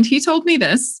and he told me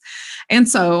this. And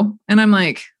I'm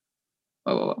like,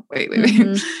 whoa, wait.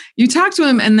 You talked to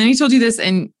him and then he told you this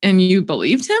and you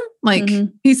believed him? Like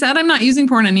he said, I'm not using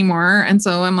porn anymore. And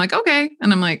so I'm like, okay.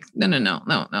 And I'm like,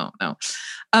 no.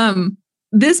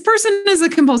 This person is a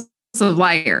compulsive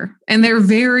liar and they're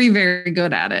very, very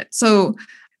good at it. So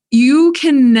you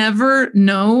can never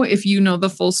know if you know the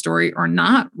full story or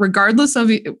not, regardless of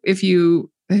if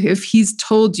he's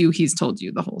told you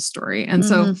the whole story. And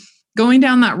so going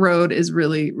down that road is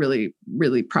really, really,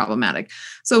 really problematic.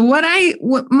 So what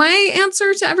my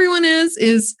answer to everyone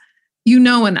is you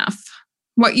know enough.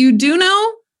 What you do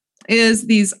know is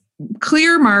these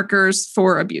clear markers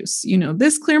for abuse. You know,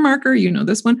 this clear marker, you know,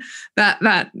 this one, that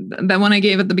one I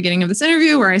gave at the beginning of this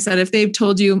interview where I said, if they've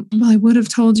told you, well, I would have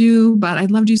told you, but I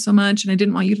loved you so much and I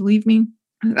didn't want you to leave me.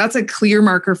 That's a clear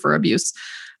marker for abuse.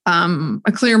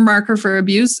 A clear marker for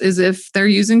abuse is if they're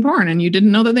using porn and you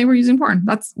didn't know that they were using porn.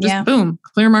 That's just boom,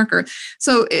 clear marker.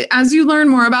 So as you learn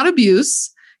more about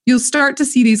abuse, you'll start to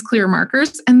see these clear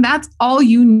markers, and that's all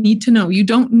you need to know. You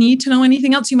don't need to know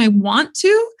anything else. You might want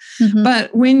to,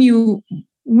 but when you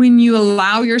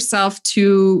allow yourself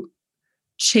to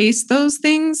chase those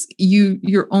things,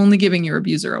 you're only giving your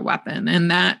abuser a weapon,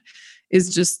 and that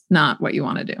is just not what you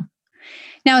want to do.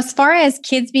 Now, as far as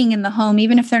kids being in the home,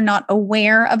 even if they're not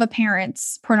aware of a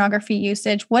parent's pornography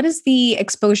usage, what is the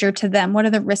exposure to them? What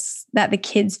are the risks that the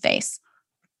kids face?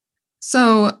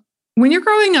 So when you're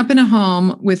growing up in a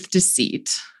home with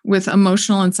deceit, with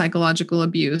emotional and psychological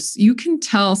abuse, you can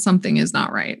tell something is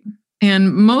not right.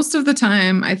 And most of the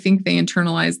time, I think they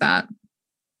internalize that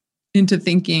into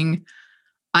thinking,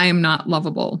 I am not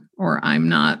lovable or I'm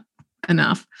not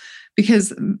enough.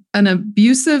 Because an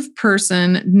abusive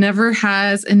person never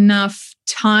has enough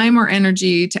time or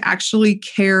energy to actually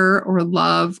care or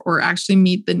love or actually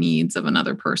meet the needs of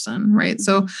another person, right?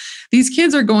 So these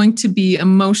kids are going to be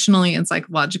emotionally and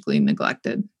psychologically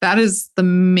neglected. That is the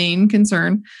main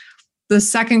concern. The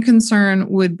second concern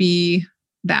would be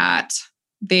that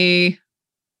they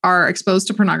are exposed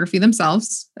to pornography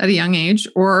themselves at a young age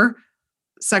or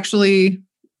sexually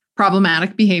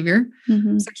problematic behavior.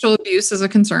 Sexual abuse is a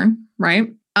concern, right?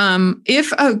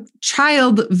 If a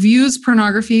child views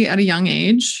pornography at a young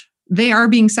age, they are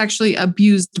being sexually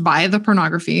abused by the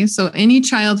pornography. So any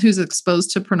child who's exposed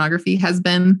to pornography has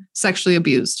been sexually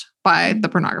abused by the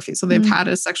pornography. So they've had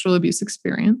a sexual abuse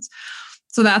experience.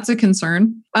 So that's a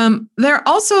concern. They're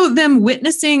also them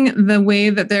witnessing the way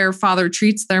that their father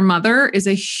treats their mother is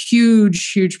a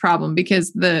huge, huge problem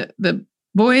because the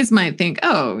boys might think,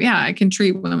 oh, yeah, I can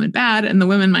treat women bad. And the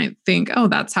women might think, oh,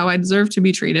 that's how I deserve to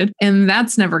be treated. And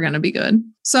that's never going to be good.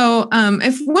 So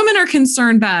if women are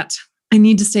concerned that I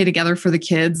need to stay together for the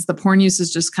kids, the porn use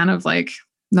is just kind of like,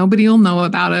 nobody will know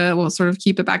about it. We'll sort of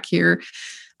keep it back here.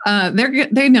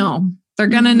 They know. They're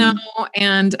going to know.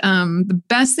 And the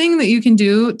best thing that you can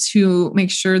do to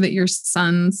make sure that your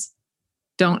sons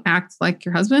don't act like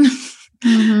your husband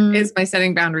is by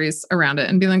setting boundaries around it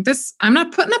and being like, this, I'm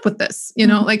not putting up with this, you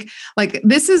know, like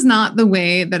this is not the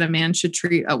way that a man should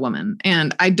treat a woman.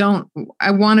 And I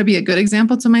want to be a good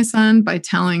example to my son by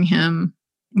telling him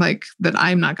like that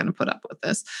I'm not going to put up with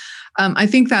this. I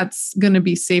think that's going to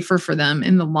be safer for them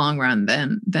in the long run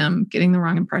than them getting the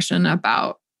wrong impression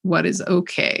about what is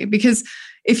okay. Because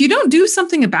if you don't do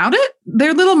something about it,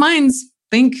 their little minds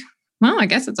think, well, I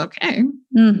guess it's okay.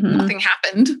 Nothing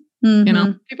happened. You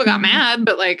know, people got mad,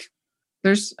 but like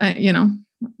there's,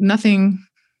 nothing,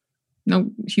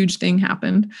 no huge thing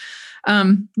happened.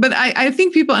 But I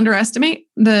think people underestimate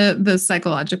the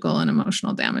psychological and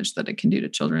emotional damage that it can do to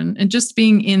children. And just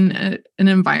being in an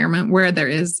environment where there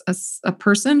is a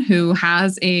person who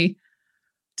has a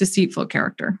deceitful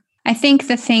character. I think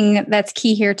the thing that's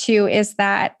key here too is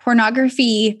that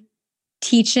pornography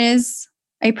teaches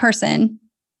a person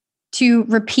to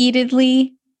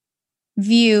repeatedly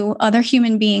view other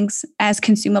human beings as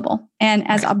consumable and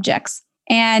as objects.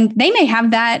 And they may have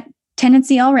that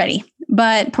tendency already,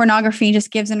 but pornography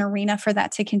just gives an arena for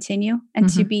that to continue and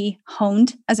to be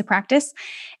honed as a practice.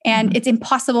 And it's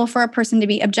impossible for a person to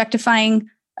be objectifying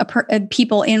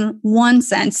people in one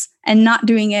sense and not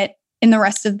doing it in the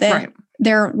rest of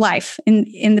their life,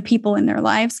 in the people in their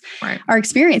lives are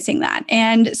experiencing that.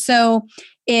 And so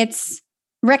it's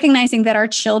recognizing that our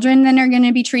children then are going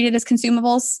to be treated as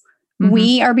consumables.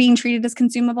 We are being treated as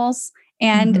consumables.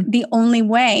 And the only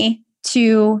way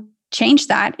to change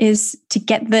that is to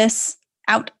get this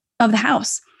out of the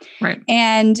house. Right.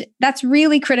 And that's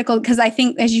really critical because I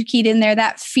think as you keyed in there,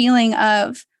 that feeling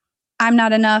of I'm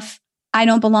not enough, I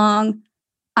don't belong,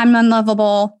 I'm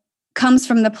unlovable comes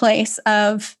from the place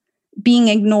of being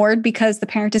ignored because the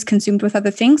parent is consumed with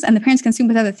other things, and the parent's consumed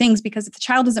with other things because if the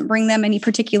child doesn't bring them any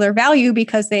particular value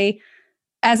because they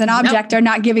as an object are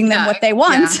not giving them what they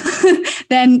want,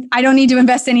 then I don't need to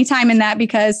invest any time in that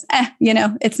because,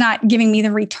 it's not giving me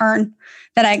the return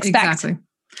that I expect. Exactly.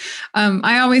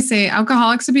 I always say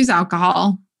alcoholics abuse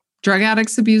alcohol, drug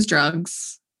addicts abuse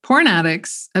drugs, porn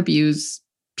addicts abuse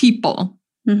people.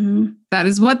 Mm-hmm. That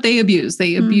is what they abuse.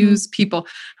 They abuse people.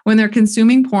 When they're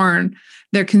consuming porn,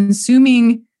 they're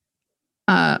consuming,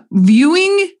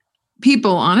 viewing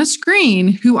people on a screen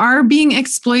who are being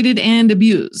exploited and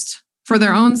abused for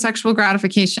their own sexual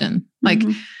gratification. Like,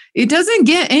 it doesn't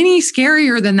get any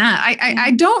scarier than that.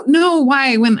 I don't know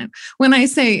why when I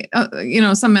say,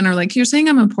 some men are like, you're saying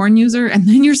I'm a porn user and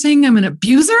then you're saying I'm an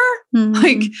abuser?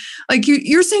 Like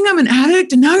you're saying I'm an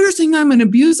addict and now you're saying I'm an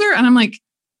abuser? And I'm like,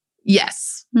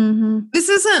 yes. This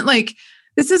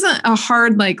isn't a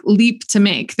hard leap to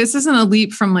make. This isn't a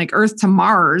leap from Earth to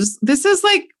Mars. This is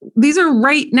these are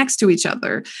right next to each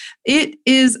other. It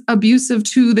is abusive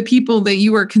to the people that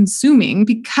you are consuming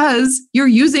because you're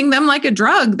using them like a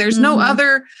drug. There's no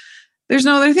other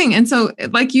thing. And so,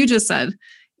 like you just said,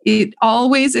 it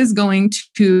always is going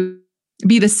to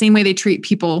be the same way they treat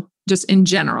people just in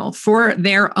general for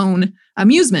their own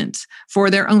amusement, for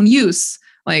their own use.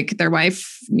 Like their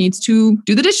wife needs to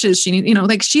do the dishes. She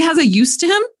needs, she has a use to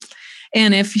him.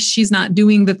 And if she's not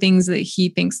doing the things that he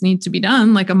thinks need to be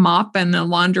done, like a mop and a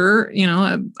launderer,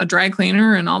 a dry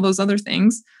cleaner and all those other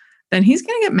things, then he's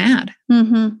going to get mad.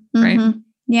 Right.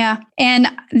 Yeah. And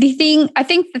the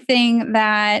thing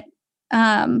that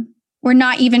we're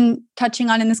not even touching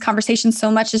on in this conversation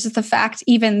so much is just the fact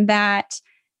even that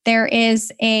there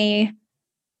is a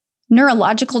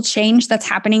neurological change that's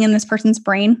happening in this person's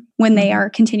brain when they are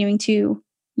continuing to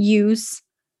use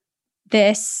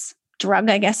this drug,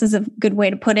 I guess is a good way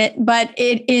to put it. But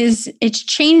it's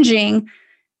changing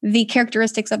the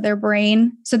characteristics of their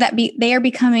brain so that they are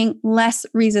becoming less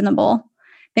reasonable.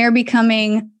 They're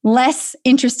becoming less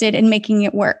interested in making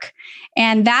it work.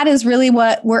 And that is really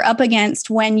what we're up against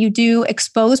when you do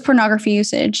expose pornography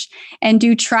usage and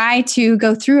do try to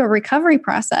go through a recovery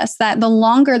process, that the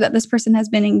longer that this person has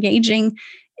been engaging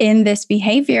in this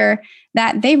behavior,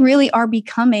 that they really are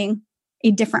becoming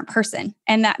a different person.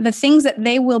 And that the things that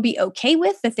they will be okay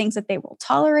with, the things that they will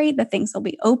tolerate, the things they'll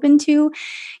be open to,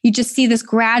 you just see this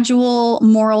gradual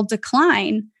moral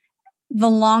decline the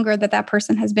longer that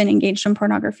person has been engaged in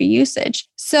pornography usage.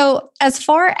 So as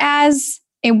far as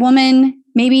a woman,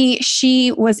 maybe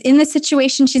she was in this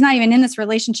situation, she's not even in this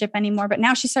relationship anymore, but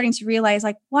now she's starting to realize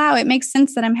wow, it makes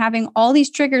sense that I'm having all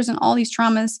these triggers and all these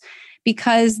traumas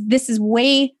because this is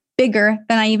way bigger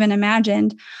than I even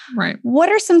imagined. Right. What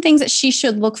are some things that she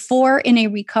should look for in a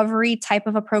recovery type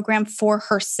of a program for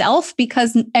herself?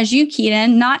 Because as you keyed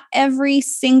in, not every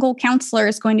single counselor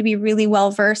is going to be really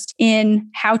well versed in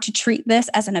how to treat this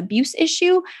as an abuse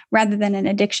issue rather than an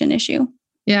addiction issue.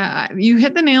 Yeah, you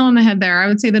hit the nail on the head there. I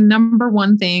would say the number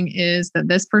one thing is that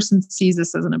this person sees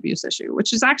this as an abuse issue,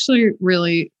 which is actually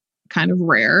really kind of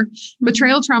rare.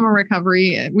 Betrayal trauma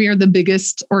recovery, we are the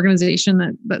biggest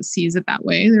organization that sees it that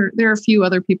way. There are a few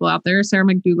other people out there, Sarah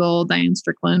McDougall, Diane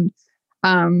Strickland,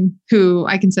 who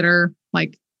I consider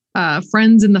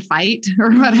friends in the fight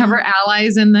or whatever,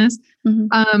 allies in this.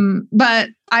 But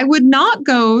I would not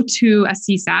go to a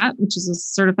CSAT, which is a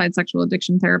certified sexual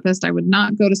addiction therapist. I would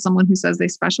not go to someone who says they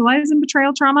specialize in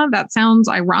betrayal trauma. That sounds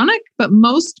ironic, but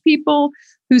most people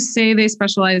who say they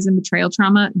specialize in betrayal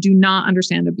trauma do not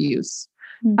understand abuse.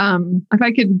 If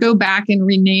I could go back and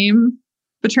rename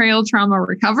betrayal trauma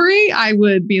recovery, I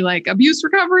would be abuse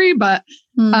recovery. But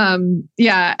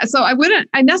so I wouldn't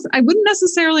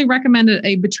necessarily recommend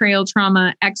a betrayal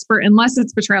trauma expert unless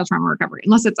it's betrayal trauma recovery,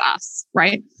 unless it's us,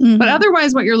 right? But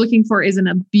otherwise, what you're looking for is an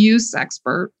abuse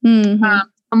expert,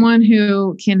 someone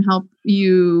who can help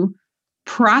you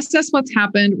process what's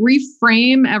happened,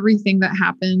 reframe everything that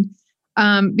happened.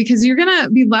 Because you're going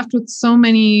to be left with so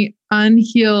many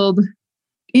unhealed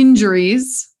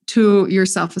injuries to your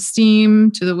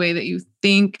self-esteem, to the way that you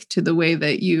think, to the way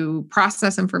that you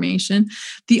process information.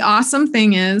 The awesome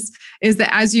thing is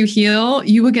that as you heal,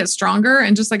 you will get stronger,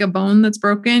 and just like a bone that's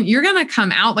broken, you're going to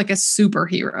come out like a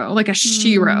superhero, like a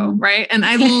Shiro, right? And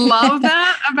I love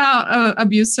that about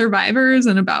abuse survivors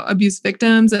and about abuse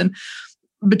victims and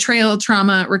betrayal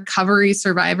trauma recovery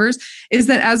survivors, is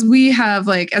that as we have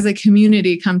as a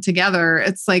community come together,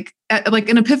 it's like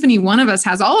an epiphany. One of us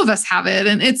has, all of us have it.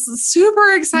 And it's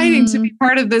super exciting to be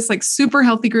part of this super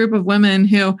healthy group of women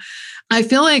who I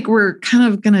feel like we're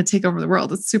kind of going to take over the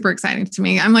world. It's super exciting to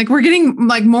me. I'm we're getting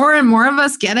more and more of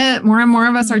us get it. More and more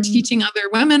of us are teaching other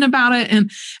women about it.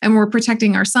 And we're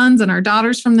protecting our sons and our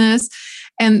daughters from this.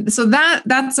 And so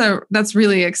that's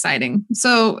really exciting.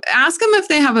 So ask them if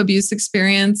they have abuse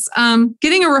experience.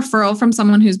 Getting a referral from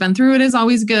someone who's been through it is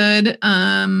always good.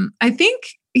 I think,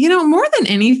 more than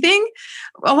anything,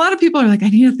 a lot of people are like, I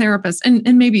need a therapist.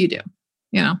 And maybe you do.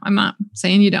 I'm not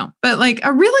saying you don't, but like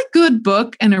a really good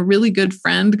book and a really good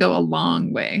friend go a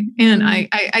long way. And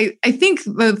I think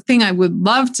the thing I would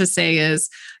love to say is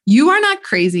you are not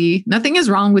crazy. Nothing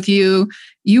is wrong with you.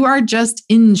 You are just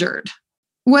injured.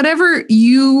 Whatever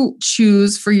you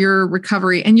choose for your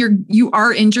recovery, and you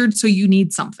are injured, so you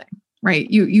need something, right?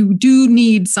 You do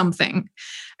need something.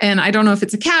 And I don't know if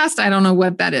it's a cast, I don't know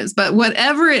what that is, but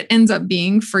whatever it ends up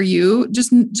being for you,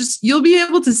 just you'll be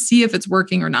able to see if it's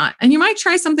working or not. And you might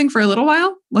try something for a little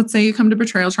while. Let's say you come to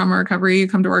betrayal trauma recovery, you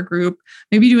come to our group,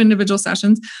 maybe do individual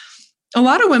sessions. A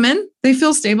lot of women, they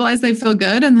feel stabilized, they feel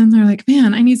good. And then they're like,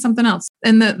 man, I need something else.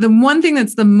 And the one thing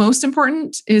that's the most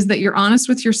important is that you're honest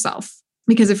with yourself.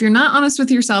 Because if you're not honest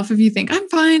with yourself, if you think, I'm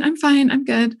fine, I'm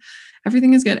good,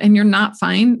 everything is good, and you're not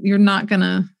fine, you're not going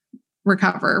to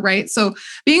recover, right? So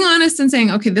being honest and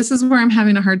saying, okay, this is where I'm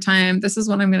having a hard time. This is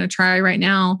what I'm going to try right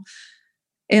now.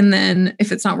 And then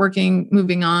if it's not working,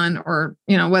 moving on or,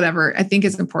 whatever, I think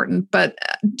is important. But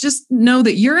just know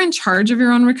that you're in charge of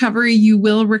your own recovery. You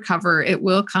will recover. It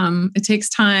will come. It takes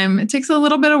time. It takes a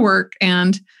little bit of work,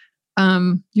 and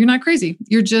you're not crazy.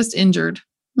 You're just injured.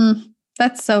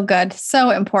 That's so good.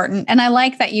 So important. And I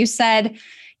like that you said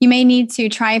you may need to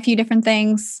try a few different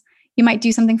things. You might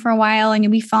do something for a while and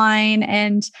you'll be fine.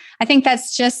 And I think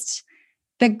that's just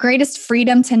the greatest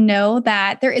freedom to know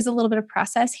that there is a little bit of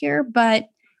process here, but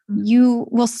you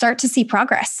will start to see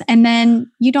progress. And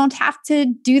then you don't have to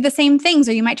do the same things,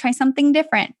 or you might try something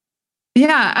different.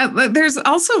 Yeah. There's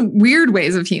also weird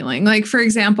ways of healing. Like, for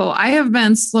example, I have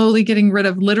been slowly getting rid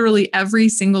of literally every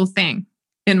single thing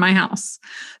in my house.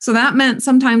 So that meant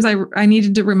sometimes I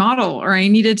needed to remodel, or I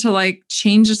needed to like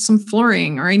change some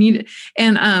flooring, or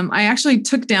I actually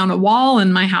took down a wall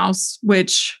in my house,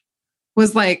 which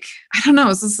was like, I don't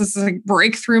know, it's this like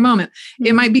breakthrough moment.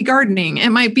 It might be gardening. It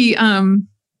might be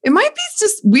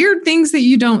just weird things that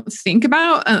you don't think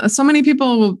about. So many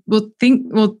people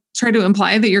will try to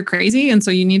imply that you're crazy. And so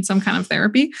you need some kind of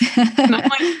therapy. And I'm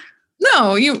like,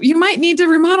 no, you might need to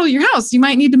remodel your house. You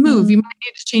might need to move. You might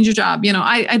need to change your job.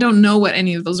 I don't know what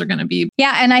any of those are going to be.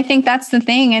 Yeah. And I think that's the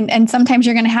thing. And sometimes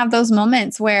you're going to have those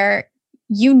moments where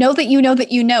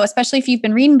especially if you've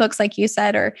been reading books, like you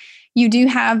said, or you do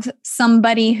have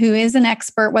somebody who is an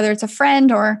expert, whether it's a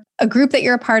friend or a group that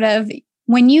you're a part of.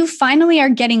 When you finally are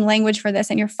getting language for this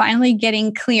and you're finally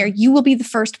getting clear, you will be the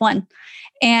first one.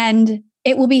 And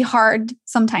it will be hard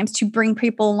sometimes to bring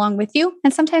people along with you.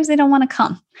 And sometimes they don't want to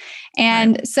come.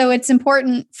 And so it's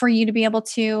important for you to be able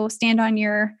to stand on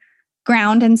your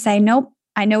ground and say, nope,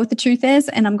 I know what the truth is,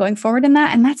 and I'm going forward in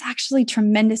that. And that's actually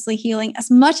tremendously healing. As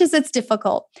much as it's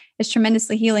difficult, it's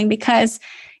tremendously healing, because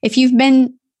if you've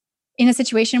been in a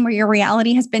situation where your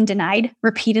reality has been denied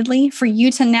repeatedly, for you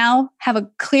to now have a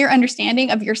clear understanding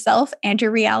of yourself and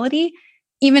your reality,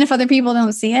 even if other people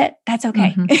don't see it, that's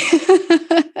okay.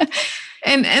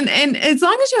 And as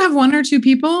long as you have one or two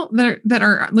people that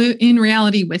are in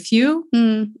reality with you,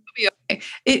 it'll be okay.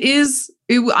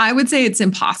 I would say it's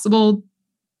impossible,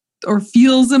 or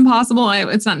feels impossible.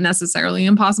 It's not necessarily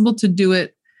impossible to do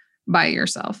it by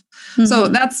yourself. So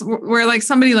that's where like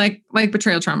somebody like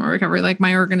Betrayal Trauma Recovery, like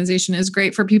my organization, is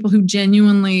great for people who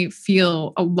genuinely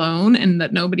feel alone and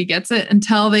that nobody gets it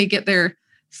until they get their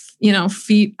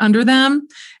feet under them.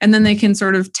 And then they can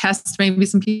sort of test maybe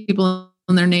some people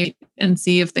in their neighborhood and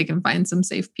see if they can find some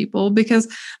safe people, because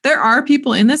there are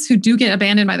people in this who do get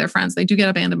abandoned by their friends. They do get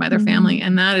abandoned by their family.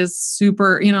 And that is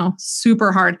super,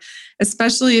 super hard,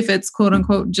 especially if it's quote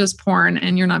unquote just porn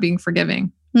and you're not being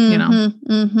forgiving,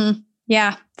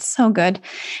 Yeah. So good.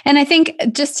 And I think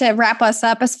just to wrap us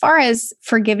up, as far as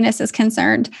forgiveness is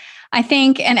concerned, I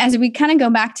think, and as we kind of go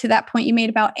back to that point you made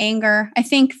about anger, I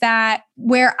think that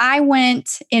where I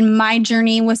went in my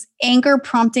journey was anger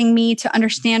prompting me to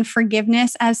understand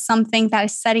forgiveness as something that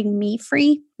is setting me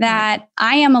free, that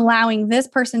I am allowing this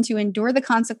person to endure the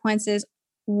consequences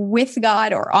with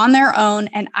God or on their own,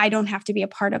 and I don't have to be a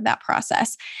part of that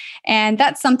process. And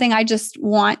that's something I just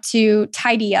want to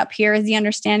tidy up here, is the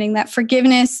understanding that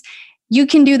forgiveness, you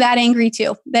can do that angry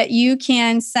too, that you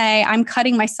can say, I'm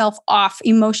cutting myself off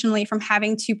emotionally from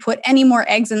having to put any more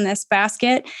eggs in this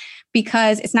basket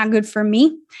because it's not good for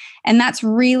me. And that's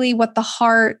really what the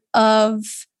heart of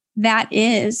that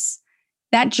is.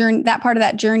 That journey, that part of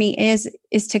that journey is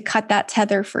to cut that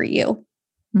tether for you.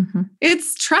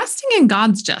 It's trusting in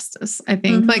God's justice. I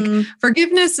think like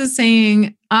forgiveness is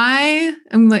saying, I'm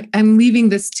leaving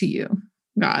this to you,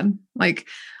 God. Like,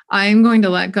 I'm going to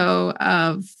let go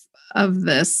of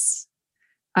this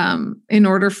in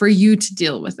order for you to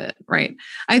deal with it. Right.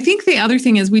 I think the other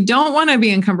thing is we don't want to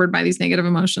be encumbered by these negative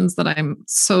emotions that I'm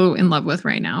so in love with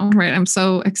right now. Right. I'm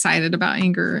so excited about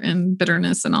anger and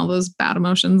bitterness and all those bad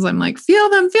emotions. I'm like, feel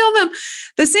them.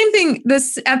 The same thing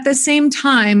at the same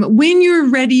time, when you're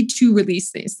ready to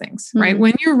release these things, right?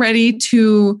 When you're ready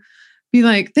to be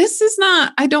like,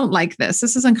 I don't like this.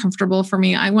 This is uncomfortable for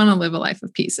me. I want to live a life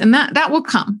of peace. And that will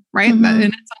come, right? In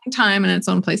its own time and its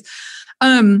own place.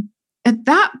 At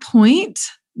that point,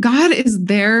 God is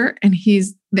there and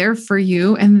he's there for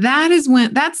you. And that is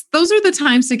those are the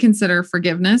times to consider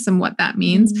forgiveness and what that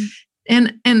means.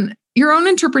 And your own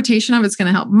interpretation of it's going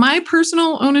to help. My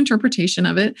personal own interpretation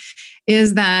of it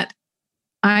is that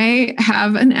I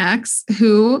have an ex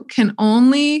who can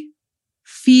only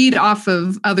feed off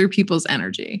of other people's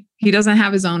energy. He doesn't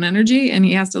have his own energy and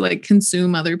he has to like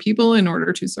consume other people in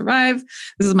order to survive.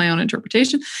 This is my own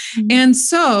interpretation. And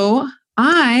so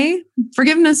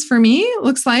forgiveness for me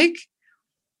looks like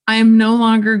I'm no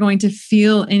longer going to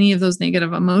feel any of those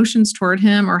negative emotions toward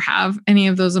him or have any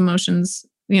of those emotions,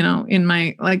 in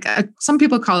my, some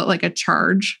people call it like a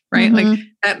charge, right? Like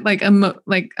that,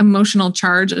 like emotional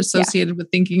charge associated with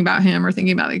thinking about him or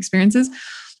thinking about the experiences.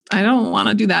 I don't want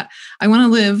to do that. I want to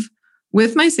live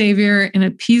with my Savior in a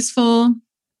peaceful,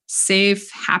 safe,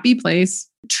 happy place.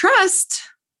 Trust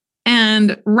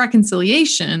and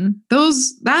reconciliation,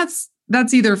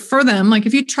 that's either for them. Like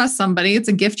if you trust somebody, it's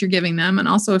a gift you're giving them. And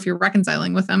also if you're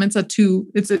reconciling with them, it's a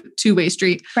two-way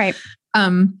street. Right.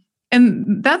 And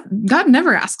that God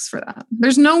never asks for that.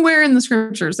 There's nowhere in the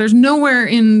scriptures. There's nowhere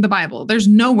in the Bible. There's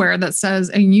nowhere that says,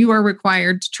 and you are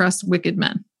required to trust wicked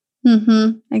men.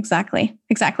 Exactly.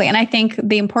 And I think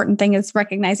the important thing is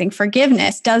recognizing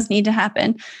forgiveness does need to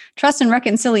happen. Trust and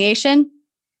reconciliation,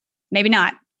 maybe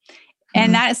not.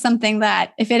 And that is something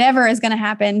that if it ever is going to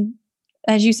happen,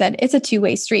 as you said, it's a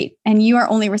two-way street and you are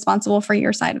only responsible for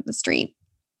your side of the street.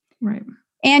 Right.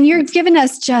 And you're giving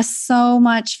us just so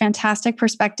much fantastic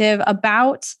perspective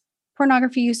about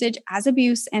pornography usage as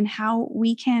abuse and how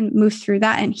we can move through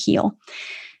that and heal.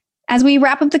 As we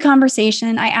wrap up the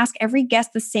conversation, I ask every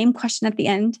guest the same question at the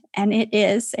end. And it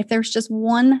is, if there's just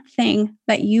one thing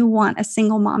that you want a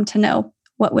single mom to know,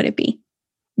 what would it be?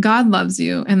 God loves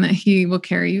you and that he will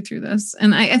carry you through this.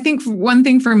 And I think one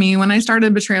thing for me, when I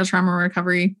started betrayal trauma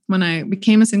recovery, when I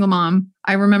became a single mom,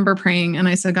 I remember praying and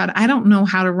I said, God, I don't know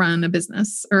how to run a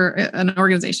business or an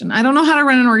organization. I don't know how to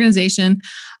run an organization.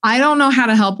 I don't know how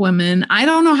to help women. I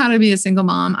don't know how to be a single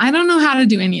mom. I don't know how to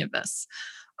do any of this.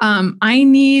 I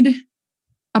need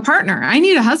a partner. I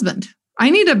need a husband. I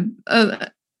need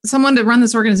someone to run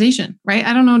this organization, right?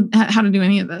 I don't know how to do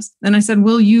any of this. And I said,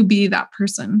 will you be that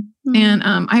person? And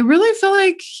I really feel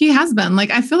like he has been.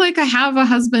 Like, I feel like I have a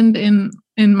husband in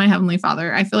my Heavenly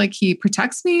Father. I feel like he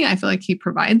protects me. I feel like he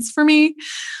provides for me.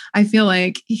 I feel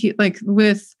like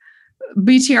with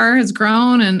BTR has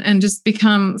grown and just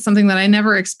become something that I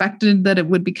never expected that it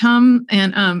would become.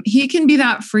 And he can be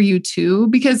that for you too,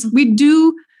 because we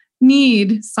do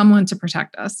need someone to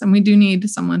protect us and we do need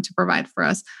someone to provide for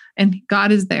us, and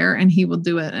God is there and he will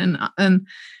do it. And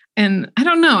I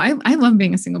don't know. I love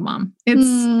being a single mom.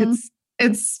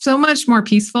 It's so much more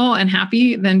peaceful and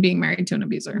happy than being married to an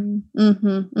abuser.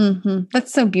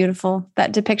 That's so beautiful.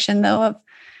 That depiction though of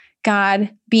God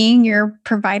being your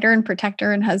provider and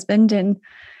protector and husband, and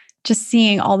just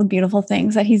seeing all the beautiful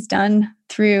things that he's done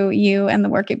through you and the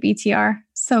work at BTR.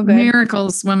 So good.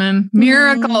 Miracles, women,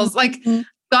 miracles. Like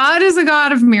God is a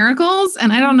God of miracles,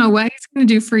 and I don't know what he's going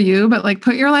to do for you, but like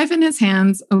put your life in his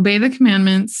hands, obey the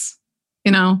commandments,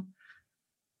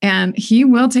 and he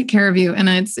will take care of you. And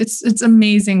it's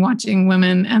amazing watching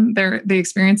women and the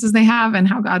experiences they have and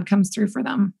how God comes through for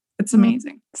them. It's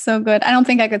amazing. So good. I don't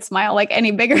think I could smile like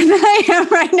any bigger than I am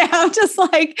right now, just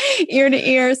like ear to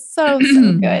ear. So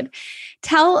good.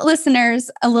 Tell listeners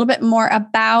a little bit more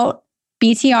about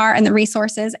BTR and the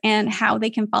resources and how they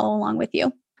can follow along with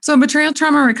you. So Betrayal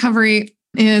Trauma Recovery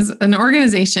is an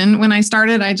organization. When I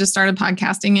just started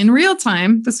podcasting in real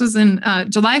time. This was in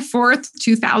July 4th,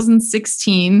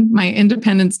 2016, my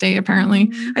Independence Day,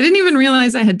 apparently. I didn't even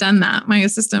realize I had done that. My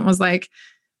assistant was like,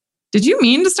 did you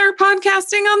mean to start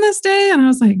podcasting on this day? And I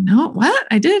was like, no, what?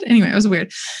 I did. Anyway, it was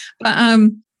weird. But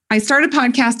I started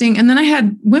podcasting, and then I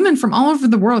had women from all over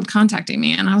the world contacting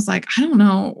me. And I was like, I don't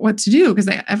know what to do because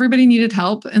everybody needed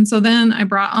help. And so then I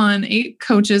brought on 8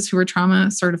 coaches who were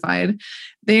trauma certified.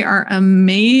 They are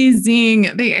amazing.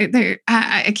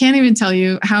 I can't even tell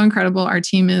you how incredible our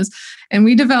team is. And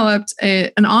we developed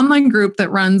an online group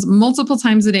that runs multiple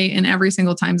times a day in every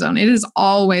single time zone. It is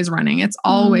always running. It's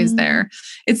always there.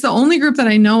 It's the only group that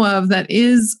I know of that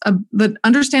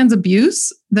understands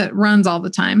abuse, that runs all the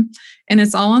time. And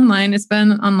it's all online. It's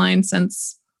been online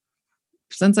since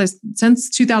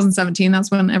 2017.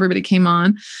 That's when everybody came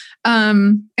on.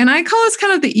 And I call this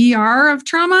kind of the ER of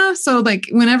trauma. So like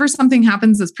whenever something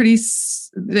happens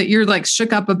that you're like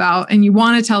shook up about and you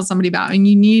want to tell somebody about and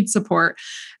you need support,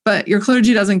 but your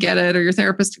clergy doesn't get it, or your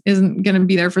therapist isn't going to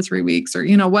be there for 3 weeks, or,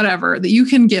 whatever, that you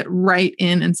can get right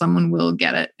in and someone will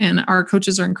get it. And our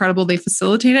coaches are incredible. They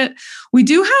facilitate it. We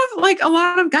do have like a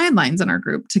lot of guidelines in our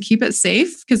group to keep it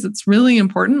safe, because it's really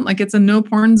important. Like it's a no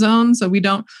porn zone. So we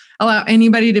don't allow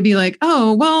anybody to be like,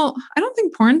 oh, well, I don't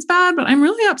think porn's bad, but I'm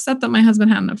really upset that my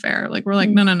husband had an affair. Like we're like,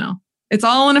 no. It's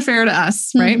all an affair to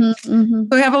us, right? So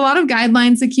we have a lot of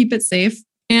guidelines to keep it safe.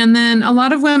 And then a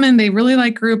lot of women, they really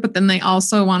like group, but then they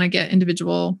also want to get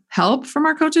individual help from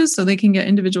our coaches, so they can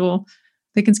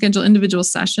schedule individual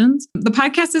sessions. The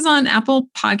podcast is on Apple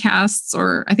Podcasts,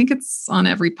 or I think it's on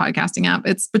every podcasting app.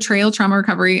 It's Betrayal Trauma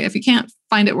Recovery. If you can't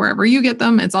find it wherever you get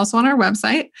them, it's also on our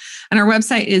website. And our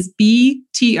website is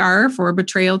BTR for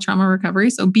Betrayal Trauma Recovery.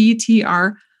 So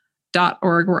BTR.org.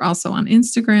 We're also on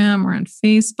Instagram. We're on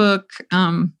Facebook.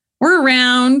 We're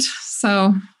around.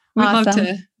 So we'd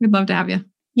love to have you.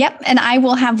 Yep. And I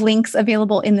will have links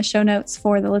available in the show notes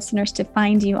for the listeners to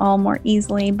find you all more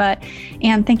easily. But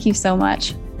Anne, thank you so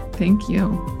much. Thank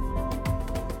you.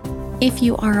 If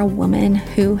you are a woman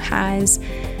who has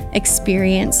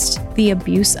experienced the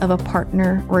abuse of a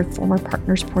partner or a former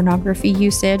partner's pornography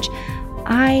usage,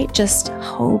 I just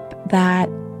hope that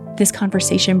this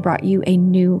conversation brought you a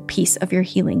new piece of your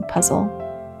healing puzzle.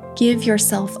 Give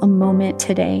yourself a moment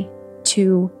today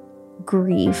to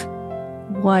grieve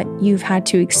what you've had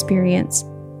to experience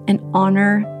and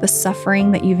honor the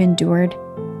suffering that you've endured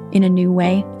in a new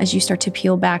way as you start to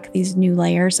peel back these new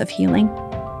layers of healing,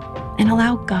 and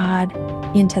allow God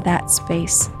into that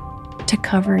space to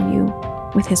cover you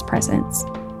with His presence.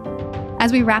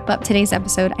 As we wrap up today's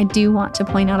episode, I do want to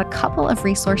point out a couple of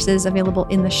resources available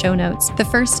in the show notes. The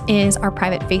first is our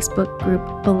private Facebook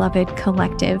group, Beloved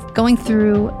Collective. Going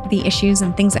through the issues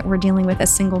and things that we're dealing with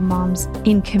as single moms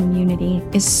in community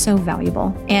is so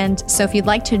valuable. And so if you'd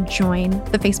like to join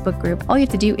the Facebook group, all you have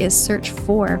to do is search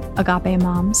for Agape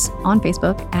Moms on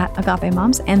Facebook at Agape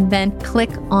Moms, and then click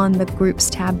on the groups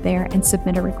tab there and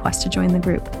submit a request to join the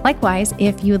group. Likewise,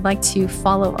 if you would like to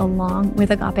follow along with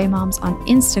Agape Moms on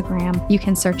Instagram, you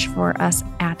can search for us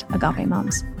at Agape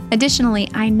Moms. Additionally,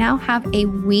 I now have a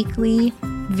weekly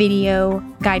video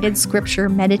guided scripture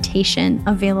meditation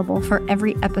available for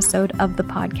every episode of the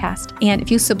podcast. And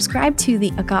if you subscribe to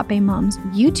the Agape Moms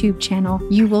YouTube channel,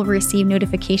 you will receive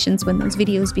notifications when those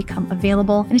videos become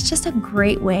available. And it's just a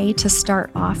great way to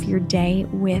start off your day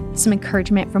with some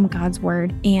encouragement from God's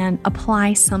Word and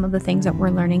apply some of the things that we're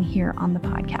learning here on the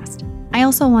podcast. I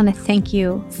also want to thank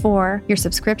you for your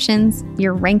subscriptions,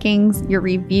 your rankings, your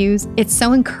reviews. It's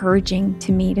so encouraging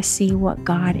to me to see what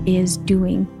God is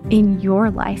doing in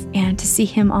your life and to see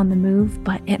Him on the move,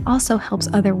 but it also helps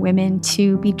other women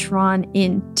to be drawn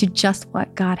into just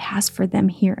what God has for them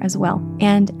here as well.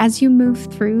 And as you move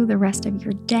through the rest of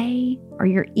your day or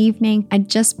your evening, I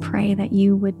just pray that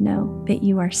you would know that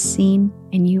you are seen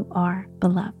and you are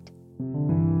beloved.